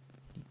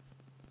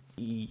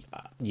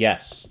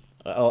 Yes.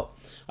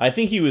 I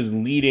think he was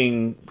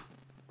leading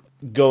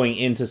going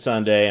into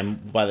Sunday,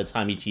 and by the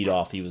time he teed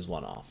off, he was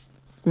 1 off.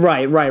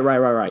 Right.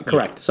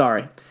 Correct. Yeah.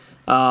 Sorry.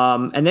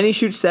 And then he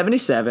shoots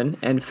 77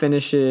 and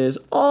finishes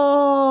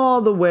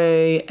all the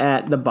way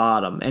at the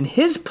bottom. And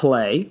his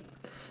play,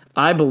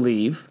 I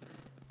believe,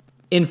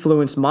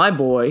 influenced my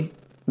boy,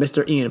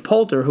 Mr. Ian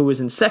Poulter, who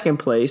was in second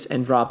place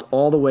and dropped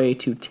all the way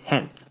to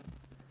 10th.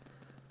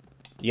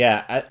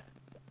 Yeah,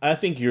 I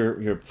think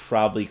you're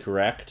probably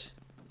correct,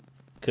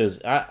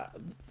 because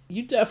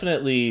you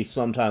definitely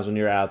sometimes when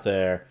you're out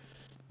there,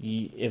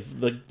 if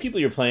the people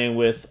you're playing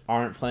with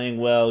aren't playing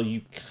well,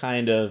 you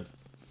kind of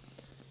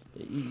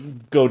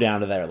go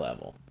down to their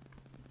level.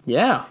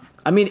 Yeah,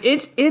 I mean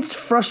it's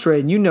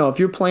frustrating. You know, if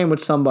you're playing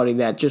with somebody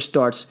that just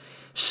starts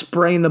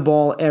spraying the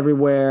ball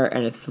everywhere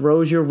and it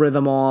throws your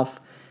rhythm off.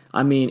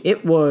 I mean,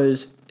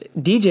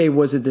 DJ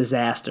was a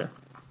disaster.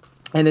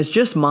 And it's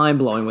just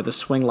mind-blowing with a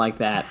swing like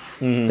that,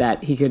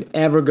 that he could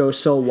ever go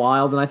so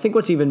wild. And I think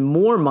what's even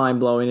more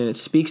mind-blowing, and it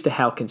speaks to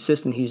how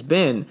consistent he's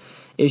been,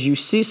 is you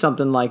see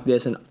something like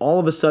this and all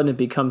of a sudden it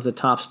becomes the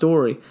top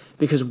story.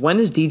 Because when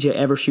does DJ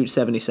ever shoot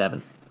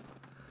 77?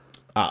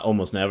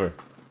 Almost never.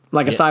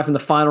 Aside from the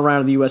final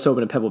round of the U.S.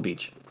 Open at Pebble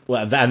Beach.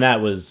 Well, and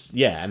that was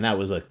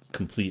a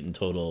complete and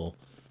total.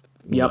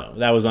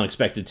 That was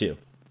unexpected too.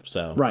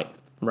 So right.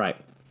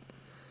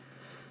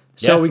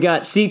 So we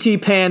got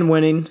CT Pan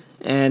winning,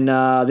 and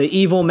the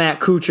evil Matt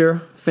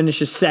Kuchar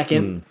finishes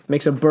second,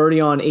 makes a birdie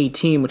on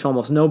 18, which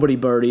almost nobody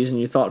birdies, and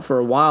you thought for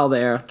a while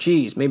there,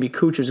 geez, maybe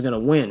Kuchar's going to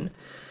win,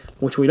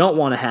 which we don't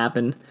want to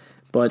happen,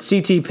 but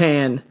CT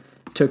Pan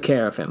took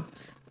care of him.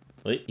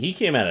 Well, he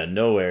came out of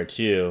nowhere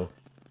too,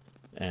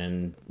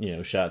 and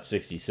shot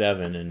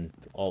 67, and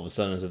all of a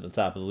sudden is at the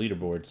top of the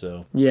leaderboard.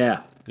 So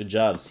Yeah, good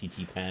job,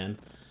 CT Pan.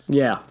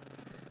 yeah.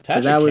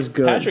 So that was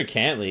good. Patrick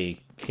Cantley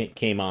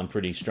came on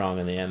pretty strong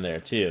in the end there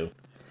too.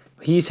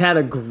 He's had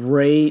a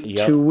great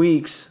Yep. 2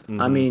 weeks. I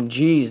Mhm. mean,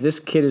 geez, this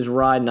kid is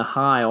riding a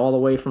high all the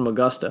way from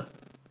Augusta.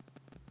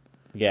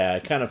 Yeah, I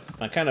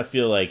kind of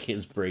feel like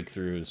his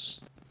breakthrough's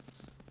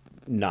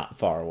not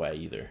far away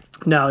either.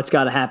 No, it's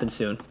got to happen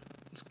soon.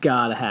 It's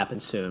got to happen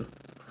soon.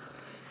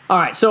 All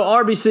right, so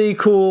RBC,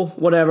 cool,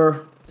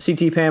 whatever.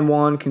 CT Pan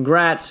won.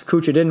 Congrats.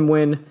 Kucha didn't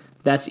win.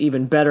 That's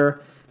even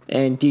better.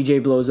 And DJ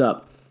blows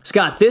up.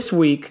 Scott, this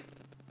week,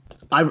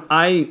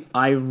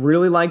 I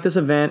really like this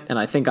event, and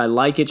I think I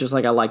like it just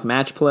like I like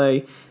match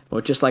play,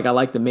 or just like I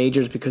like the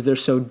majors because they're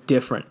so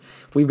different.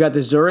 We've got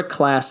the Zurich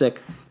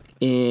Classic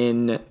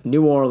in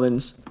New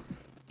Orleans,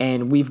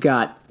 and we've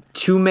got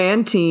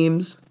 2-man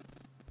teams.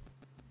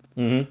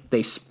 Mm-hmm.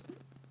 They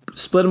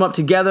split them up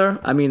together.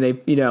 I mean,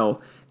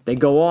 they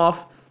go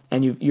off,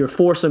 and your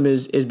foursome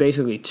is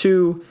basically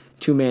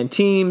 2-man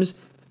teams.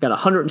 Got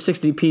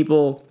 160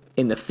 people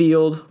in the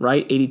field,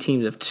 right? 80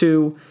 teams of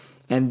 2.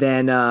 And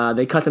then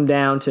they cut them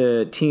down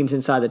to teams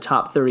inside the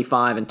top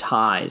 35, and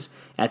ties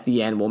at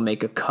the end will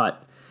make a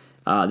cut.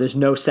 There's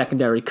no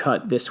secondary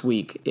cut this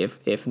week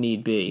if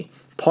need be.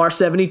 Par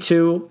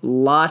 72,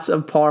 lots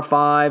of par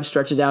 5,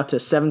 stretches out to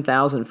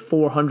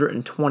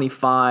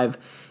 7,425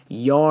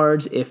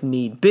 yards if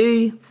need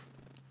be.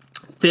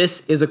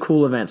 This is a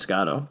cool event,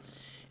 Scotto.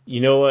 You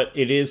know what?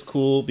 It is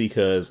cool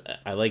because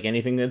I like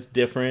anything that's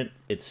different.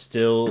 It's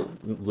still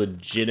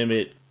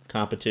legitimate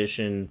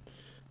competition,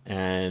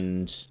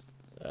 and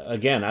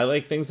again, I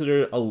like things that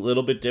are a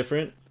little bit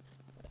different.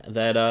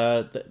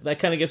 That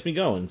kind of gets me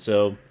going.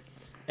 So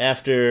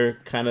after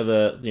kind of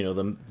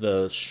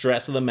the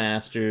stress of the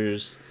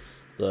Masters,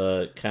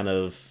 the kind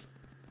of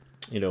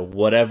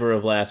whatever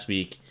of last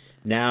week,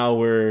 now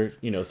we're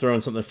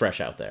throwing something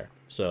fresh out there.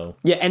 So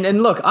yeah, and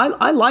look,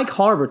 I like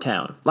Harbor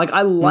Town. Like,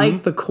 I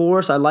like the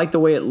course. I like the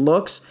way it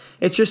looks.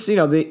 It's just,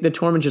 the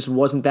tournament just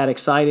wasn't that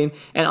exciting.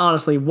 And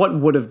honestly, what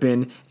would have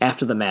been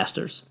after the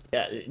Masters?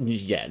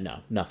 No,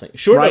 nothing.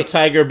 Short Right. of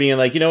Tiger being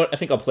like, you know what, I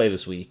think I'll play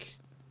this week.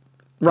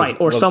 Right,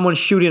 or someone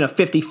shooting a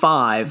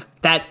 55.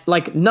 That,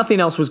 like, nothing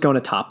else was going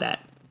to top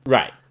that.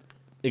 Right.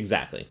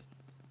 Exactly.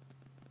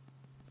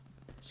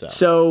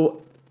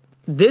 So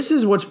this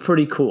is what's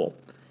pretty cool.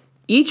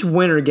 Each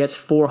winner gets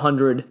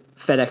 400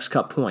 FedEx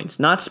Cup points.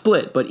 Not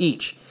split, but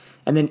each.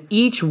 And then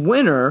each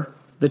winner,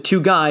 the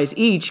 2 guys,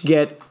 each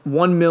get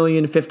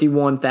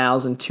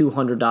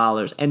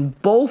 $1,051,200. And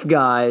both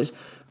guys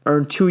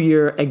earn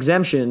 2-year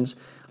exemptions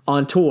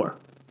on tour.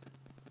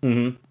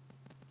 Mm-hmm.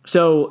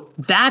 So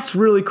that's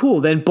really cool.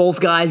 Then both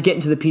guys get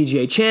into the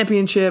PGA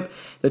Championship,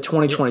 the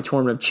 2020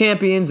 Tournament of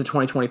Champions, the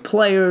 2020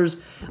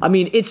 Players. I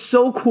mean, it's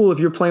so cool if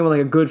you're playing with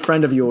like a good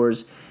friend of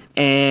yours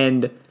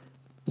and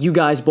you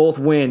guys both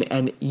win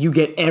and you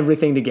get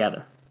everything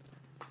together.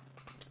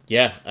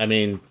 Yeah, I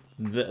mean,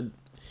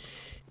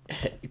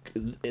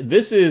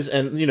 this is,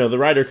 and the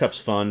Ryder Cup's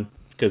fun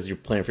because you're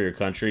playing for your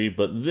country,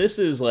 but this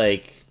is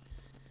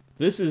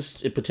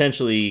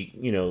potentially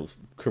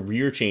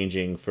career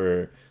changing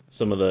for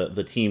some of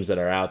the teams that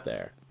are out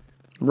there.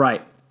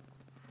 Right.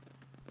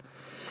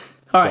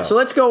 All right, so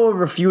let's go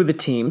over a few of the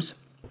teams.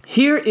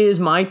 Here is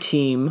my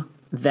team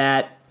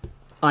that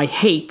I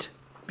hate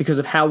because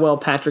of how well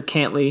Patrick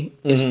Cantley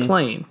is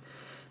playing.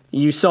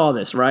 You saw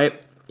this,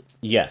 right?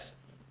 Yes.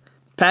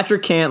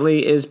 Patrick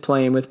Cantley is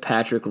playing with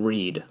Patrick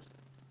Reed.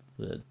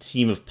 The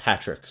team of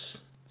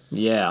Patricks.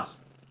 Yeah.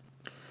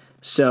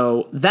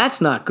 So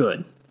that's not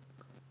good.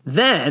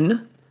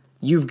 Then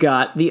you've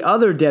got the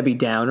other Debbie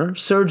Downer,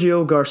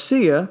 Sergio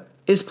Garcia,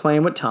 is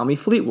playing with Tommy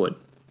Fleetwood.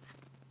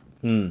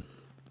 Got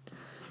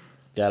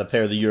to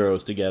pair the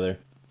Euros together.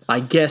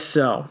 I guess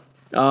so.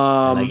 And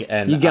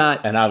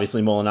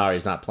obviously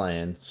Molinari's not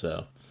playing,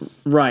 so.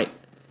 Right.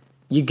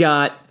 You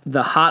got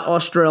the hot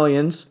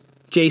Australians,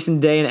 Jason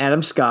Day and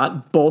Adam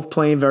Scott, both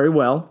playing very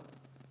well.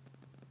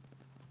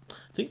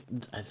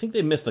 I think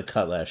they missed the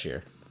cut last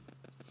year.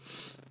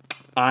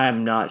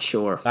 I'm not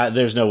sure.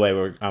 There's no way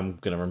I'm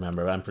going to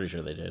remember, but I'm pretty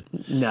sure they did.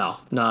 No,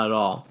 not at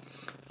all.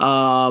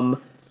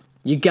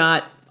 You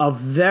got a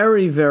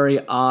very, very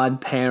odd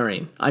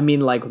pairing. I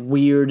mean, like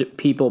weird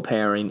people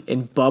pairing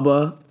in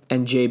Bubba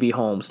and JB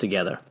Holmes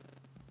together.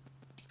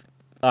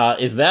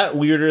 Is that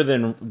weirder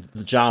than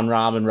John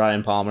Rahm and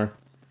Ryan Palmer?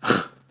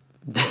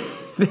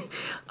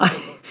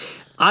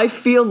 I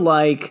feel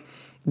like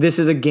this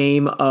is a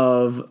game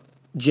of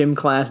gym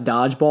class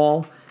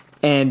dodgeball,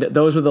 and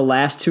those were the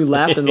last 2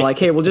 left, and they're like,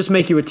 hey, we'll just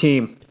make you a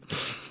team.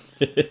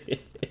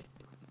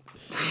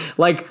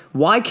 Like,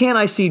 why can't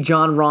I see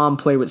John Rahm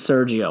play with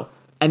Sergio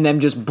and them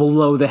just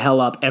blow the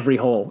hell up every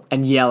hole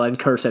and yell and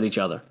curse at each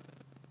other?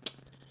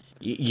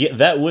 Yeah,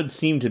 that would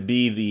seem to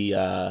be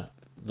the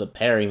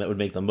pairing that would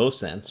make the most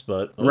sense,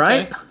 but okay.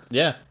 Right?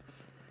 Yeah.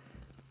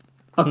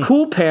 A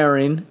cool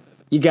pairing,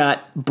 you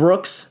got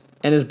Brooks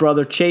and his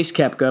brother Chase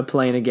Koepka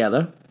playing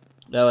together.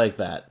 I like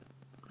that.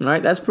 All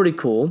right, that's pretty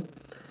cool.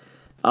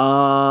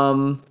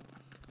 I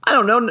I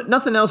don't know.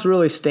 Nothing else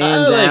really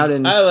stands out.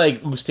 And I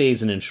like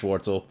Oosthuizen and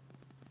Schwartzel.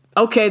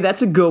 okay,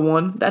 that's a good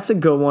one.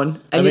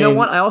 And you know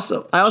what? I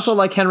also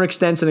like Henrik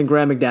Stenson and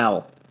Graham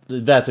McDowell.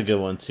 That's a good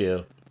one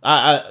too.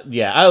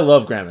 I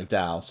love Graham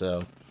McDowell.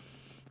 So.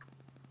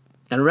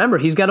 And remember,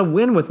 he's got a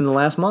win within the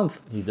last month.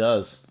 He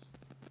does.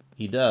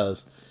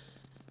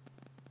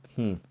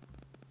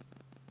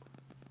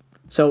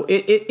 So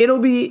it'll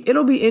be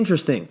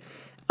interesting.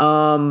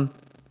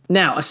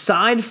 Now,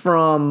 aside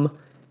from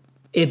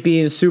it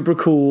being super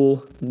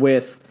cool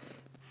with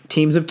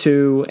teams of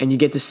two, and you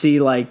get to see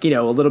a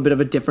little bit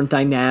of a different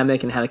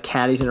dynamic and how the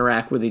caddies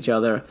interact with each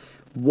other,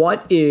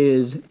 what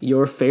is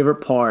your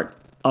favorite part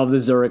of the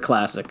Zurich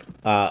Classic?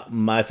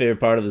 My favorite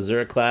part of the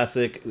Zurich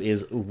Classic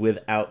is,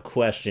 without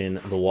question,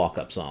 the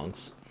walk-up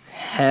songs.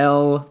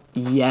 Hell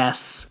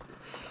yes.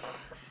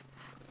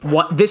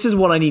 This is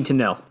what I need to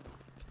know.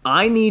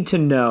 I need to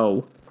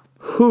know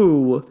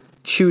who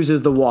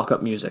chooses the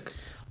walk-up music.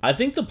 I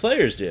think the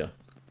players do.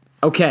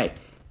 Okay.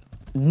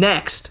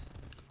 Next,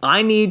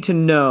 I need to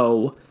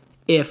know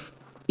if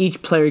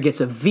each player gets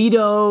a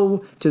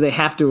veto. Do they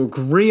have to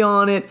agree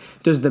on it?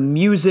 Does the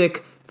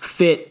music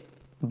fit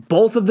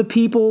both of the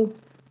people?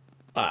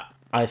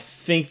 I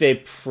think they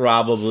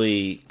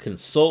probably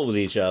consult with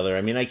each other.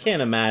 I mean, I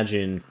can't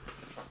imagine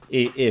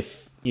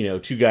if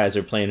two guys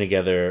are playing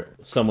together,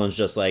 someone's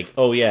just like,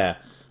 oh yeah,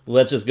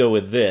 let's just go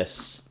with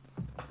this,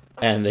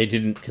 and they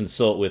didn't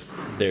consult with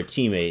their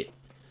teammate.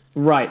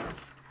 Right.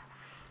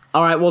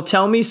 All right, well,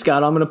 tell me,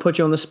 Scott, I'm going to put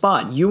you on the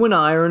spot. You and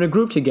I are in a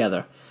group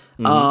together.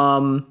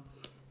 Mm-hmm.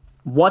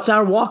 What's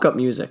our walk-up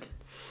music?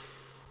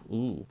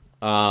 Ooh.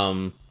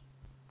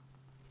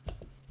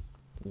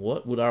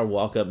 What would our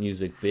walk-up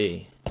music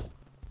be?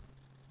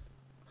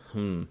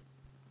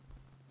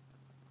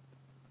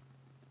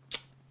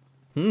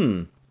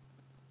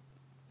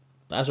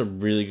 That's a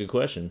really good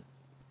question.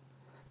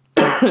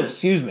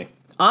 Excuse me.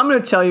 I'm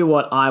going to tell you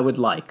what I would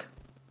like.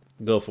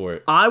 Go for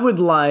it. I would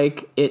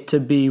like it to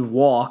be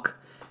Walk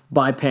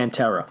by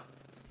Pantera.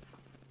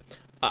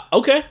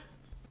 Okay.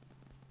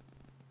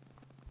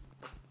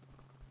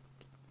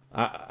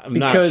 I'm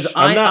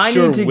not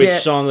sure which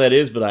song that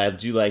is, but I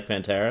do like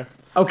Pantera.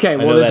 Okay,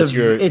 well,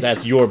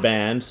 that's your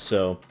band,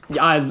 so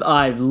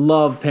I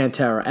love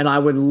Pantera, and I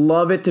would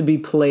love it to be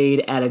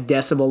played at a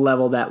decibel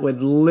level that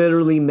would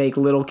literally make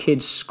little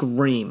kids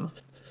scream.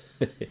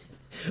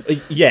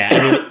 Yeah,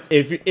 I mean,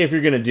 if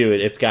you're gonna do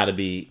it, it's got to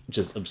be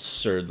just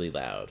absurdly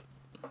loud.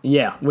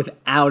 Yeah,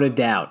 without a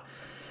doubt.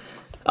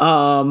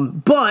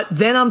 But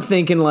then I'm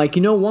thinking,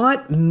 you know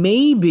what?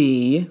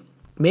 Maybe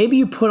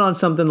you put on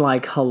something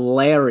like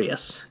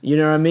Hilarious. You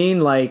know what I mean?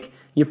 Like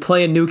you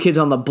play a New Kids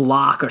on the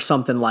Block or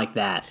something like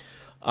that.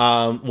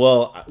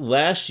 Well,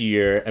 last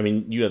year, I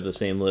mean, you have the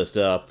same list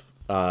up.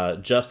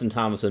 Justin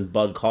Thomas and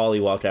Bud Cauley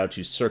walked out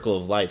to Circle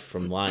of Life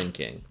from Lion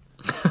King.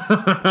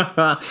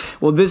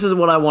 Well, this is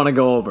what I want to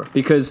go over,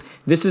 because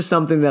this is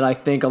something that I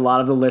think a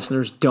lot of the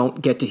listeners don't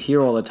get to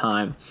hear all the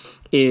time,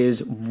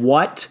 is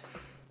what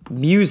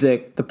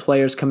music the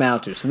players come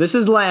out to. So this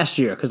is last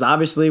year, because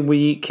obviously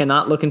we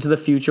cannot look into the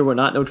future. We're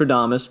not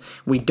Nostradamus.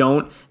 We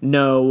don't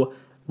know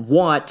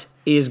what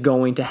is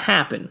going to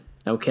happen.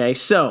 Okay,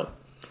 so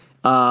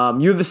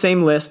you have the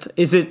same list.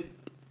 Is it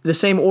the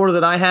same order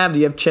that I have? Do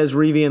you have Chez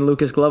Reavie and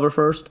Lucas Glover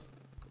first?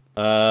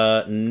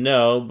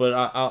 No, but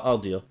I'll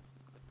deal.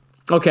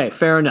 Okay,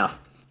 fair enough.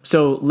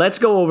 So let's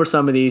go over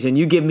some of these, and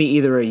you give me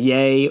either a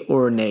yay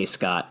or a nay,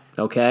 Scott.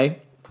 Okay?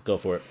 Go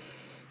for it.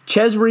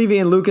 Chez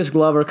Reavie and Lucas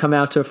Glover come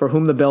out to For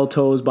Whom the Bell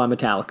Tolls by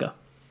Metallica.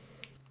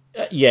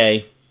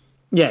 Yay.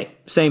 Yay.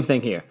 Same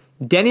thing here.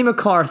 Denny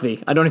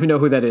McCarthy, I don't even know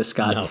who that is,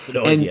 Scott.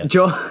 No idea.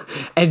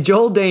 And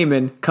Joel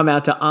Damon come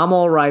out to I'm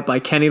All Right by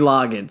Kenny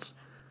Loggins.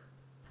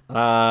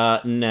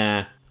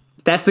 Nah.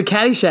 That's the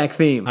Caddyshack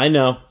theme. I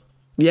know.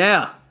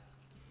 Yeah.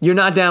 You're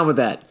not down with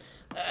that.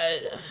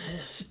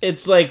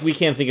 It's like we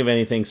can't think of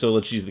anything, so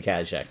let's use the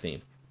Caddyshack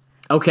theme.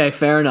 Okay,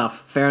 fair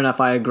enough.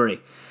 I agree.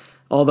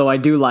 Although I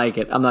do like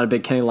it. I'm not a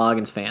big Kenny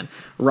Loggins fan.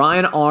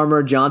 Ryan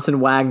Armour, Johnson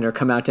Wagner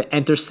come out to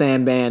Enter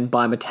Sandman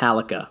by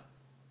Metallica.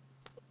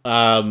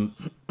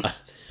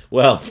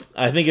 Well,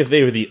 I think if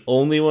they were the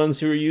only ones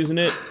who were using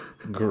it,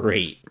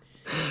 great.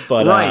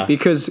 But right,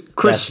 because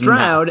Chris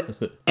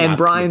Stroud and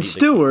Brian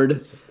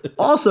Stewart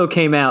also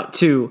came out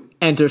to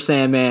Enter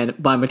Sandman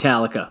by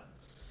Metallica.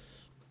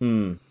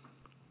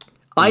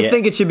 I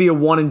think it should be a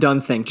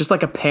one-and-done thing, just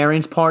like a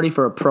parents' party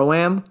for a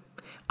Pro-Am.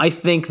 I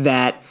think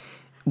that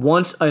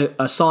once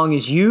a song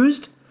is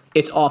used,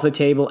 it's off the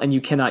table and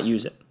you cannot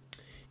use it.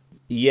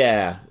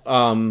 Yeah,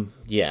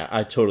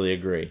 I totally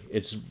agree.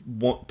 It's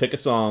pick a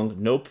song.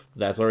 Nope,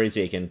 that's already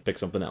taken. Pick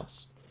something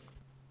else.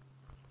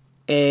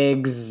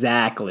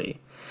 Exactly.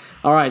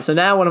 All right, so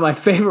now one of my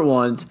favorite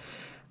ones,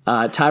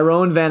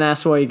 Tyrone Van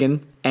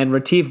Aswegen and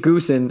Retief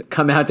Goosen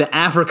come out to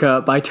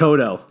Africa by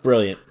Toto.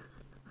 Brilliant.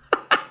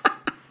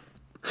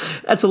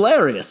 That's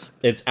hilarious.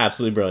 It's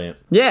absolutely brilliant.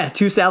 Yeah,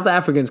 two South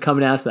Africans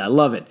coming out to that.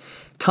 Love it.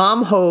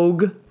 Tom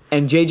Hogue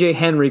and J.J.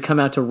 Henry come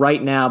out to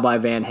Right Now by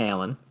Van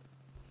Halen.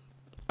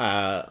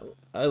 I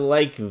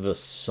like the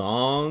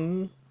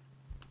song.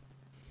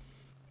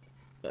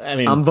 I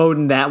mean, I'm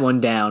voting that one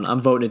down.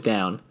 I'm voting it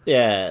down.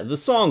 yeah, the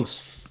song's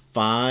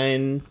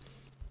fine.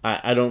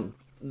 I don't.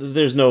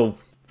 There's no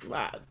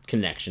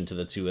connection to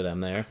the two of them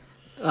there.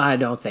 I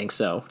don't think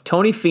so.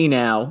 Tony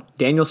Finau,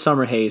 Daniel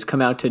Summerhays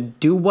come out to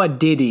Do What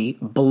Diddy,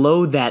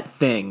 Blow That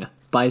Thing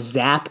by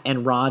Zapp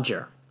and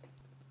Roger.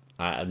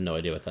 I have no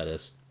idea what that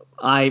is.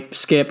 I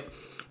skip.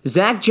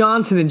 Zach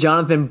Johnson and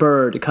Jonathan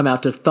Bird come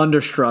out to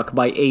Thunderstruck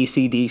by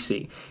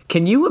AC/DC.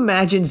 Can you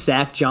imagine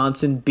Zach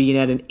Johnson being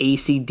at an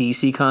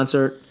AC/DC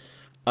concert?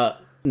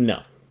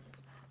 No.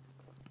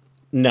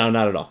 No,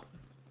 not at all.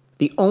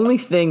 The only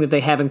thing that they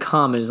have in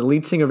common is the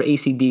lead singer of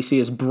AC/DC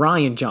is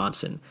Brian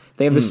Johnson.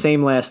 They have the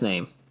same last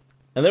name.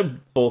 And they're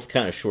both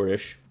kind of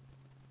shortish.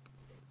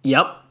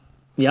 Yep.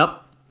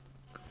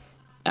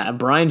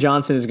 Brian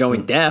Johnson is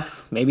going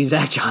deaf. Maybe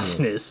Zach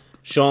Johnson is.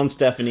 Sean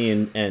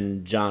Stephanie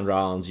and John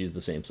Rollins use the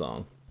same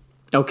song.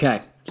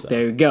 Okay,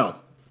 there you go.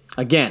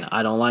 Again,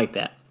 I don't like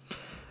that.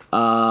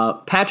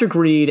 Patrick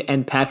Reed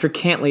and Patrick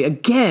Cantley,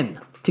 again,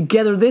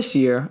 together this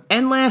year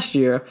and last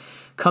year,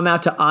 come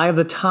out to Eye of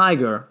the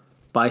Tiger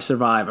by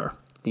Survivor,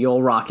 the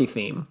old Rocky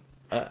theme.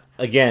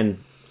 Again,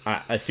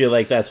 I feel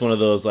like that's one of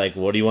those, like,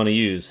 what do you want to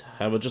use?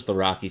 How about just the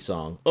Rocky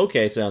song?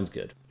 Okay, sounds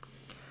good.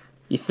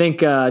 You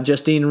think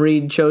Justine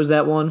Reed chose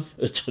that one?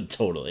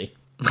 Totally.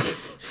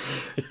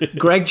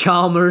 Greg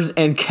Chalmers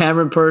and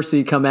Cameron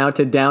Percy come out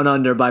to Down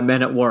Under by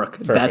Men at Work.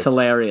 Perfect. That's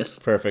hilarious.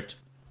 Perfect.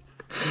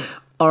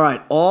 All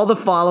right, all the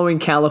following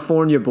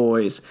California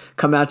boys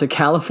come out to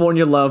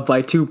California Love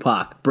by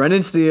Tupac.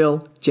 Brendan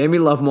Steele, Jamie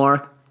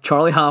Lovemark,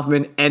 Charlie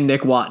Hoffman, and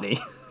Nick Watney.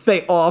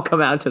 They all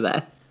come out to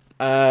that.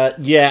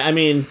 Yeah, I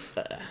mean,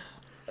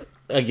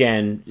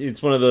 again,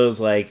 it's one of those,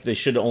 like, they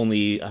should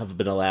only have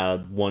been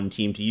allowed one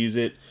team to use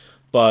it,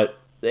 but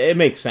it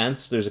makes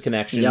sense. There's a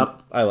connection.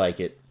 Yep. I like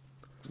it.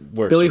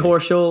 Works Billy for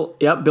me.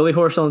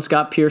 Horschel and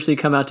Scott Piercy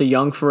come out to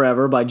Young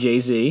Forever by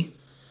Jay-Z.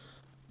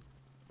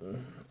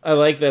 I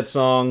like that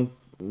song.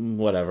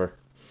 Whatever.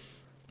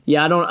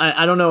 Yeah, I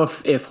don't know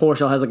if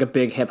Horschel has like a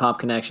big hip hop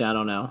connection. I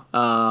don't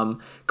know.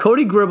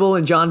 Cody Gribble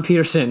and John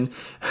Peterson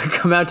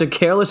come out to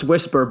Careless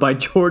Whisper by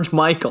George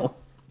Michael.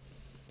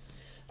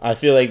 I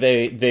feel like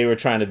they were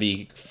trying to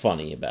be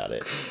funny about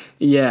it.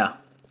 Yeah,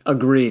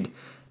 agreed.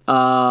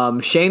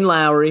 Shane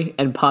Lowry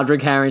and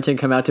Padraig Harrington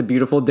come out to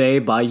Beautiful Day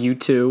by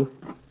U2.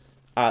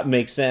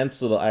 Makes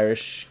sense. Little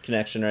Irish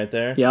connection right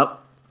there. Yep.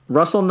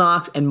 Russell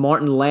Knox and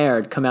Martin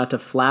Laird come out to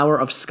Flower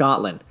of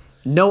Scotland.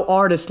 No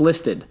artist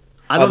listed.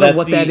 I don't know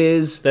what that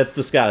is. That's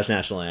the Scottish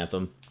national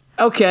anthem.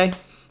 Okay.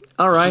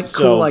 All right. So,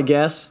 cool, I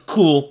guess.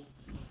 Cool.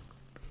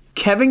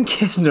 Kevin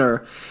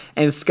Kisner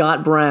and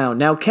Scott Brown.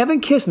 Now,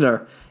 Kevin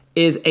Kisner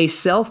is a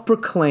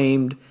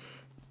self-proclaimed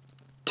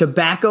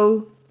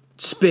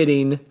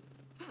tobacco-spitting,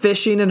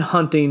 fishing and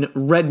hunting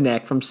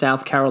redneck from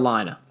South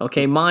Carolina.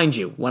 Okay, mind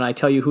you, when I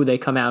tell you who they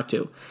come out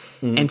to.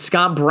 Mm-hmm. And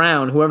Scott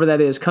Brown, whoever that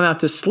is, come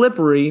out to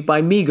Slippery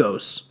by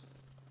Migos.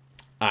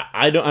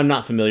 I'm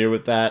not familiar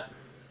with that,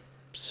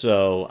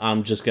 so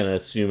I'm just going to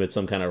assume it's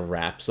some kind of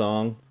rap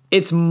song.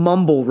 It's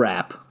mumble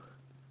rap.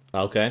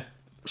 Okay.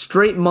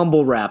 Straight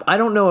mumble rap. I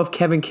don't know if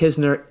Kevin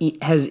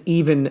Kisner has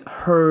even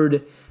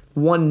heard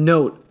one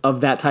note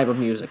of that type of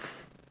music.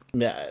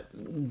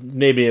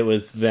 Maybe it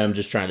was them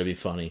just trying to be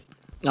funny.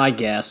 I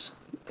guess.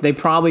 They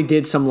probably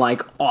did some,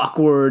 like,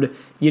 awkward,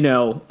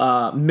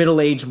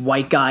 middle-aged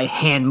white guy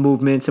hand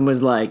movements and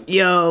was like,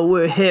 yo,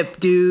 we're hip,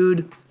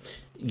 dude.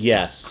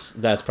 Yes,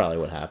 that's probably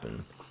what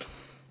happened.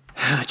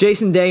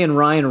 Jason Day and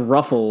Ryan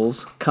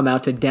Ruffles come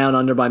out to Down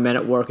Under by Men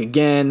at Work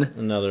again.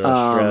 Another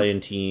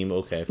Australian team.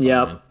 Okay, fine.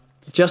 Yep.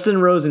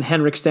 Justin Rose and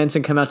Henrik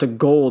Stenson come out to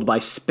Gold by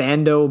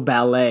Spando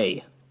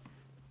Ballet.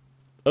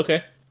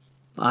 Okay.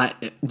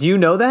 Do you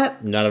know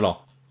that? Not at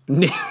all.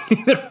 Neither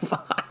have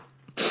I.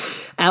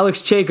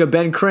 Alex Chaka,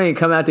 Ben Crane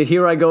come out to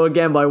Here I Go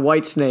Again by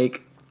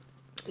Whitesnake.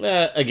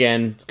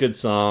 Again, it's a good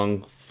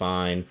song.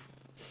 Fine.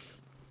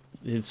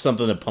 It's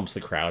something that pumps the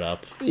crowd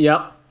up.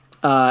 Yep.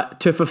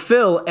 To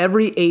fulfill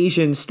every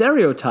Asian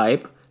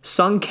stereotype,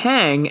 Sung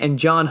Kang and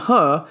John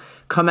He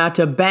come out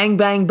to Bang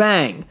Bang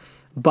Bang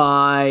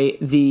by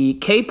the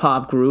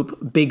K-pop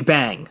group Big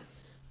Bang.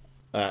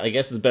 I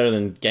guess it's better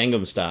than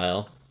Gangnam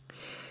Style.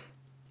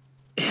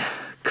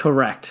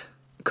 Correct.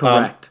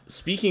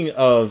 Speaking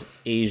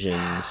of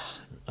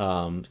Asians,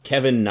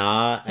 Kevin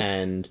Na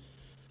and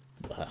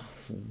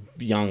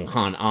Young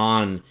Han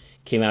An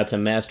came out to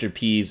Master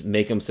P's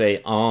Make 'Em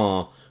Say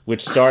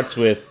which starts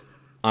with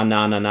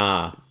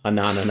ananana,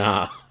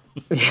 ananana.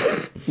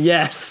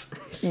 Yes.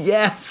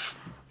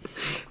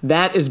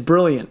 That is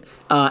brilliant.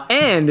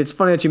 And it's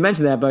funny that you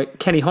mentioned that, but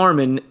Kenny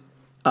Harmon,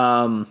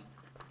 Kevin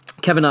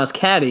Na's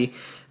caddy,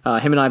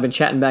 him and I have been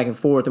chatting back and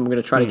forth, and we're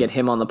going to try to get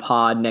him on the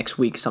pod next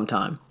week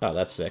sometime. Oh,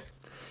 that's sick.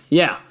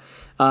 Yeah.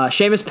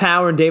 Seamus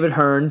Power and David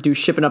Hearn do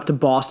Shipping Up to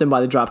Boston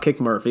by the Dropkick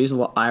Murphys. A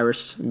little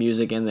Irish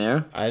music in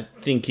there. I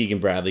think Keegan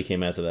Bradley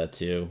came out to that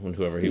too, when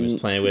whoever he was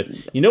playing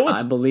with. You know what?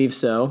 I believe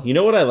so. You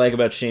know what I like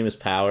about Seamus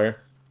Power?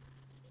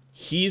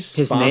 He's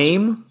his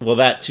name? Well,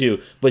 that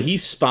too. But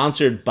he's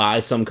sponsored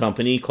by some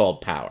company called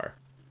Power.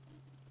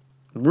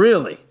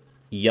 Really?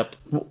 Yep.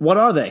 What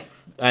are they?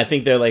 I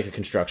think they're like a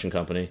construction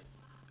company.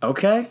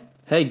 Okay.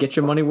 Hey, get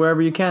your money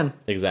wherever you can.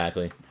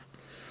 Exactly.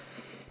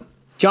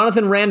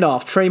 Jonathan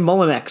Randolph, Trey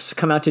Mullinex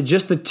come out to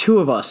Just the Two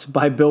of Us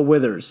by Bill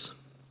Withers.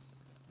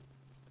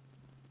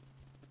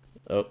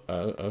 Oh,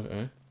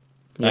 okay.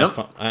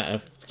 Yep.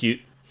 It's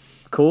cute.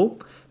 Cool.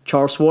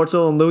 Charles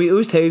Schwartzel and Louis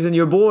Oosthuizen,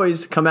 your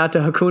boys, come out to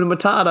Hakuna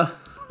Matata.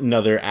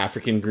 Another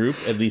African group.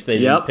 At least they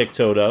didn't pick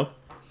Toto.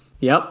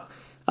 Yep.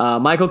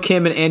 Michael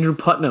Kim and Andrew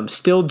Putnam,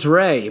 Still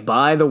Dre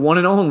by the one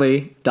and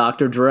only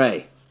Dr.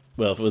 Dre.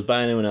 Well, if it was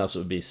by anyone else, it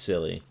would be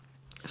silly.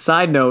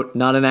 Side note,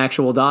 not an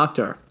actual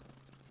doctor.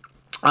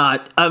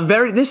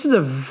 This is a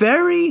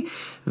very,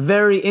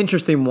 very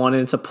interesting one,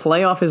 and it's a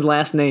play off his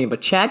last name. But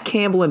Chad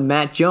Campbell and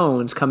Matt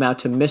Jones come out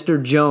to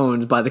Mr.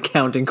 Jones by the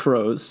Counting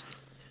Crows.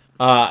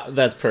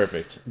 That's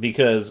perfect,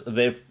 because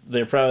they're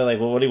probably like,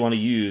 well, what do you want to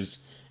use?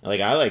 Like,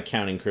 I like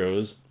Counting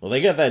Crows. Well,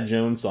 they got that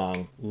Jones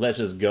song. Let's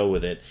just go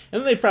with it. And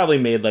then they probably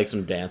made like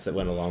some dance that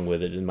went along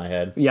with it in my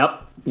head.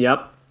 Yep.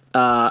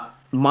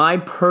 My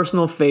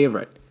personal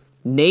favorite,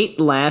 Nate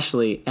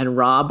Lashley and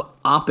Rob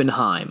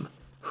Oppenheim,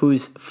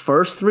 whose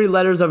first three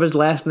letters of his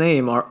last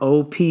name are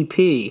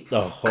OPP,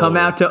 come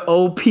out to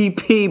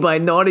OPP by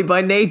Naughty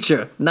by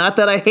Nature. Not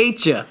that I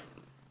hate you.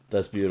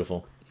 That's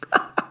beautiful.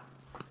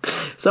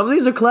 Some of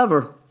these are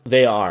clever.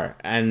 They are.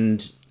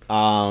 And,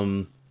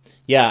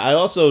 yeah, I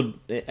also,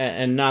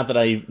 and not that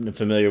I'm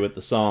familiar with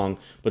the song,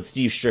 but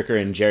Steve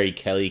Stricker and Jerry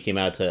Kelly came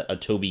out to a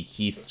Toby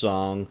Keith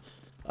song,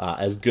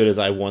 As Good As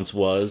I Once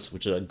Was,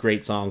 which is a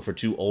great song for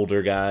two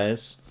older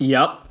guys.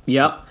 Yep.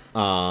 Yeah,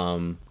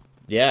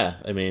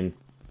 I mean,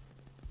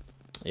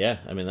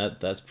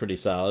 that's pretty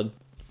solid.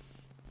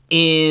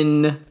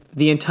 In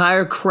the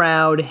entire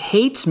crowd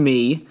hates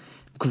me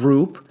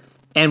group,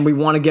 and we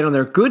want to get on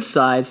their good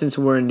side since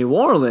we're in New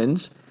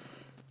Orleans,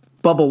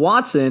 Bubba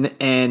Watson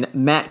and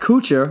Matt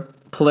Kuchar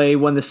play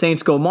When the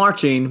Saints Go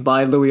Marching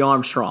by Louis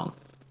Armstrong.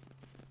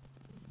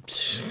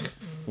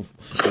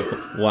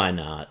 Why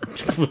not?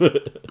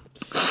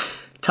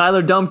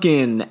 Tyler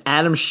Dumpkin,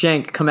 Adam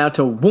Schenk come out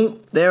to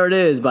Whoop, There It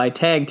Is by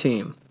Tag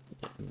Team.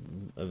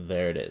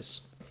 There it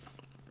is.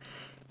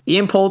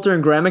 Ian Poulter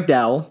and Graham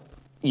McDowell,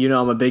 you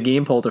know I'm a big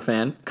Ian Poulter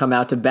fan, come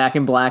out to Back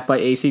in Black by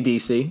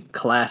AC/DC.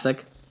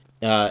 Classic.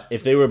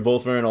 If they were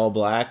both wearing all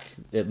black,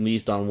 at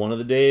least on one of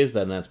the days,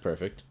 then that's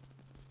perfect.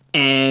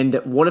 And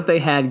what if they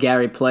had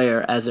Gary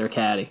Player as their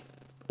caddy?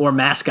 Or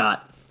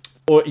mascot?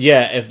 Or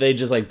yeah, if they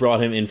just like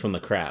brought him in from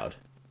the crowd.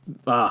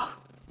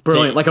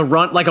 Brilliant. Like a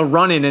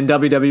run-in in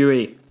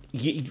WWE.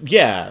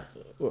 Yeah.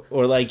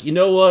 Or like, you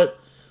know what?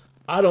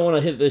 I don't want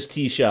to hit this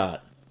tee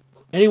shot.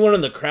 Anyone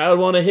in the crowd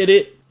want to hit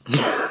it?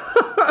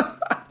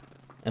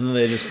 And then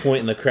they just point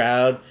in the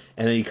crowd,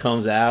 and then he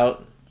comes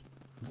out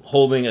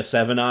holding a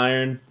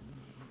 7-iron.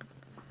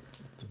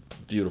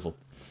 Beautiful.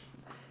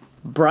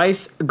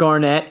 Bryce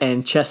Garnett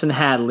and Chesson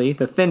Hadley,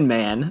 the Thin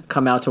Man,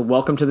 come out to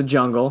Welcome to the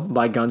Jungle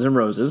by Guns N'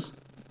 Roses.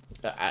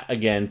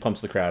 Again,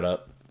 pumps the crowd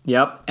up.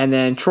 Yep. And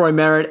then Troy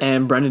Merritt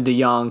and Brendan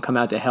DeYoung come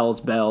out to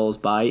Hell's Bells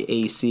by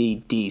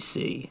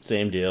AC/DC.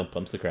 Same deal.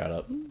 Pumps the crowd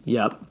up.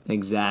 Yep,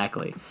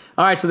 exactly.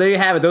 All right, so there you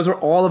have it. Those were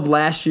all of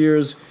last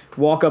year's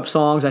walk-up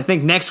songs. I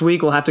think next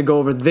week we'll have to go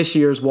over this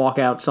year's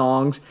walkout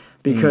songs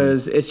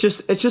because it's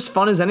just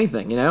fun as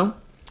anything, you know?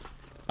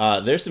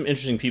 There's some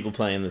interesting people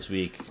playing this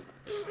week.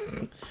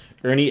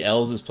 Ernie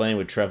Els is playing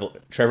with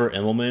Trevor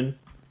Immelman.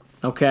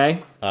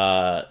 Okay.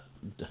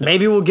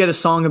 Maybe we'll get a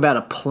song about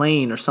a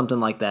plane or something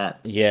like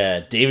that.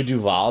 Yeah, David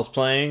Duvall's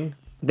playing.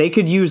 They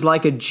could use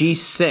like a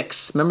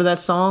G6. Remember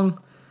that song?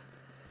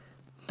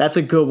 That's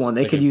a good one.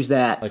 They could use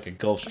that. Like a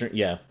Gulfstream,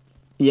 yeah.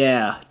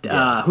 Yeah.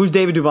 Who's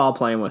David Duvall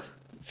playing with?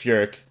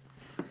 Furyk.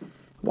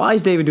 Why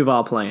is David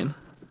Duvall playing?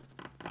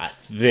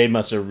 They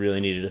must have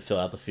really needed to fill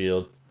out the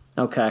field.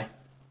 Okay.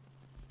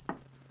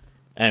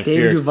 And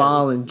David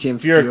Duvall and Jim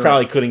Furyk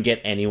probably couldn't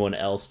get anyone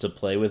else to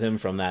play with him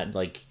from that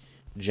like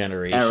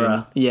generation.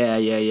 Era.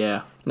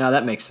 Yeah. No,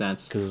 that makes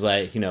sense. Because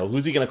like, you know,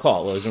 who's he gonna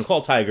call? Well, he's gonna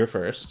call Tiger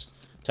first.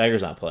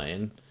 Tiger's not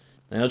playing.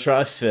 Then he'll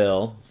try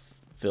Phil.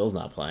 Phil's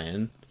not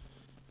playing.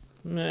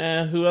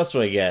 Who else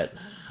do I get?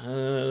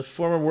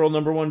 Former world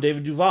number 1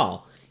 David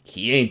Duvall.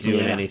 He ain't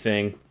doing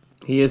anything.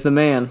 He is the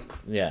man.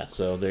 Yeah,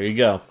 so there you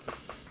go.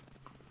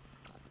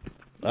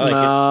 I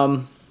like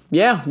it.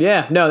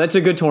 Yeah. No, that's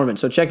a good tournament.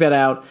 So check that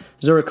out.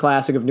 Zurich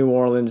Classic of New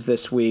Orleans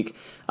this week.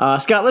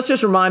 Scott, let's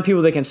just remind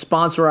people they can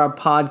sponsor our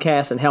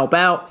podcast and help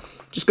out.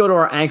 Just go to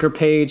our Anchor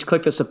page,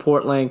 click the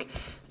support link,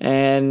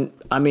 and,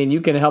 I mean,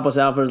 you can help us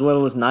out for as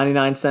little as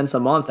 99 cents a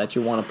month that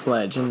you want to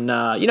pledge. And,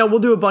 we'll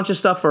do a bunch of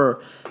stuff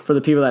for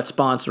the people that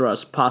sponsor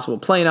us. Possible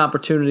playing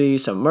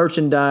opportunities, some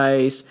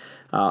merchandise,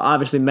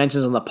 obviously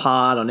mentions on the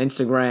pod, on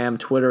Instagram,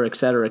 Twitter, et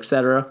cetera, et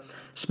cetera.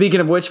 Speaking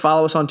of which,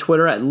 follow us on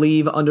Twitter at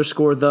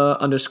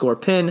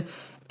leave_the_pin.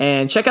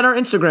 And check out our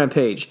Instagram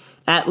page,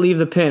 at Leave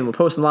the Pin. We're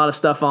posting a lot of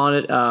stuff on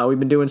it. We've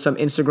been doing some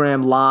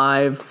Instagram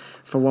live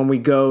for when we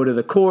go to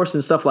the course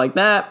and stuff like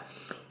that.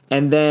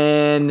 And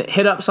then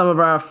hit up some of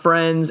our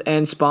friends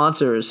and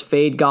sponsors,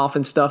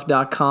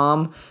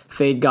 FadeGolfandStuff.com,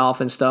 Fade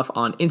Golf and Stuff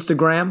on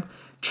Instagram.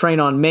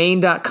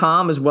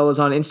 trainonmaine.com as well as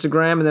on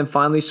Instagram, and then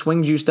finally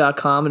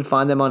swingjuice.com and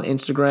find them on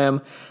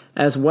Instagram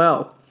as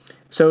well.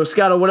 So,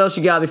 Scotto, what else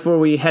you got before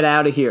we head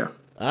out of here?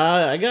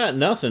 I got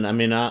nothing. I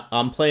mean,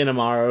 I'm playing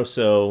tomorrow,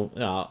 so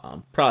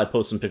I'll probably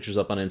post some pictures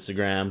up on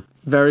Instagram.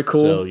 Very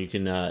cool. So you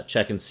can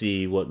check and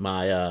see what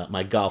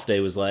my golf day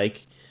was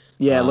like.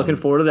 Yeah, looking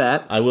forward to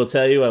that. I will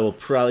tell you, I will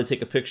probably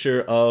take a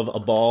picture of a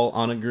ball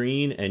on a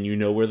green, and you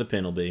know where the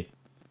pin will be.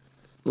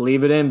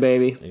 Leave it in,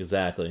 baby.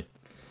 Exactly.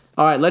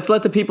 All right, let's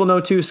let the people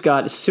know too,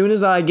 Scott. As soon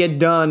as I get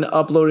done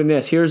uploading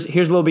this, here's a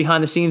little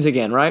behind the scenes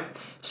again, right?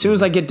 As soon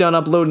as I get done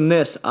uploading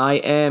this, I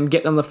am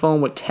getting on the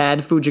phone with Tad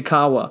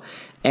Fujikawa,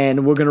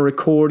 and we're going to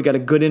record. Got a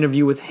good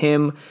interview with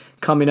him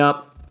coming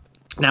up.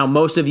 Now,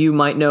 most of you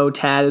might know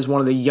Tad is one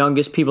of the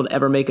youngest people to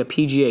ever make a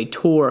PGA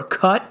Tour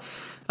cut,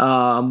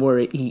 where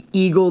he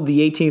eagled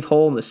the 18th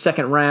hole in the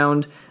second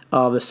round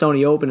of the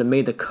Sony Open and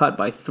made the cut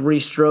by 3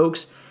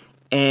 strokes,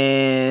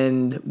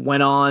 and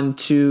went on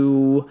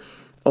to,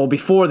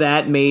 before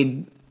that,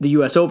 made the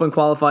U.S. Open,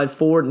 qualified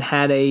for it, and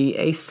had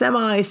a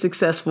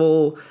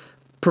semi-successful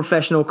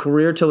professional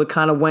career till it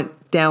kind of went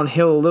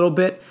downhill a little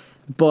bit.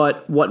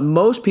 But what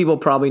most people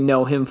probably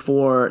know him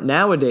for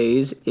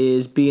nowadays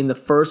is being the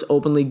first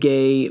openly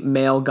gay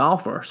male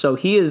golfer. So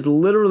he has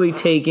literally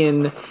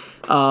taken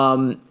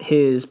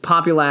his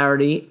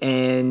popularity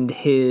and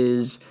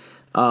his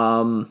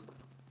kind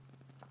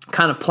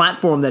of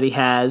platform that he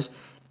has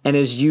and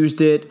has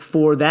used it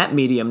for that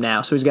medium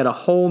now. So he's got a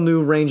whole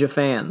new range of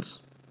fans.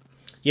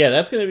 Yeah,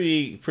 that's going to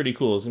be pretty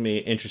cool. It's going to be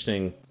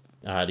interesting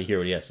to hear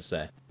what he has to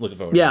say. Looking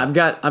forward. Yeah, to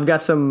that. I've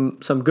got some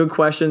good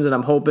questions, and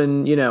I'm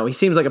hoping, he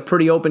seems like a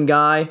pretty open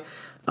guy,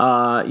 so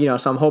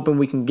I'm hoping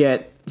we can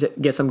get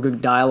some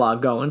good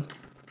dialogue going.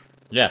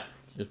 Yeah,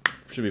 it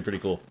should be pretty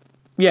cool.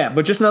 Yeah,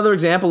 but just another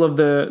example of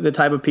the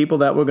type of people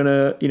that we're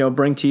gonna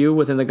bring to you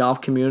within the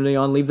golf community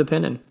on Leave the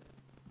Pin In.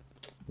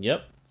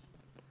 Yep.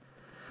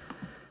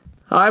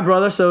 All right,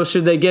 brother. So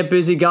should they get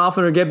busy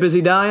golfing or get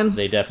busy dying?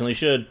 They definitely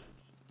should.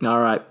 All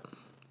right.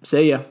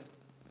 See ya.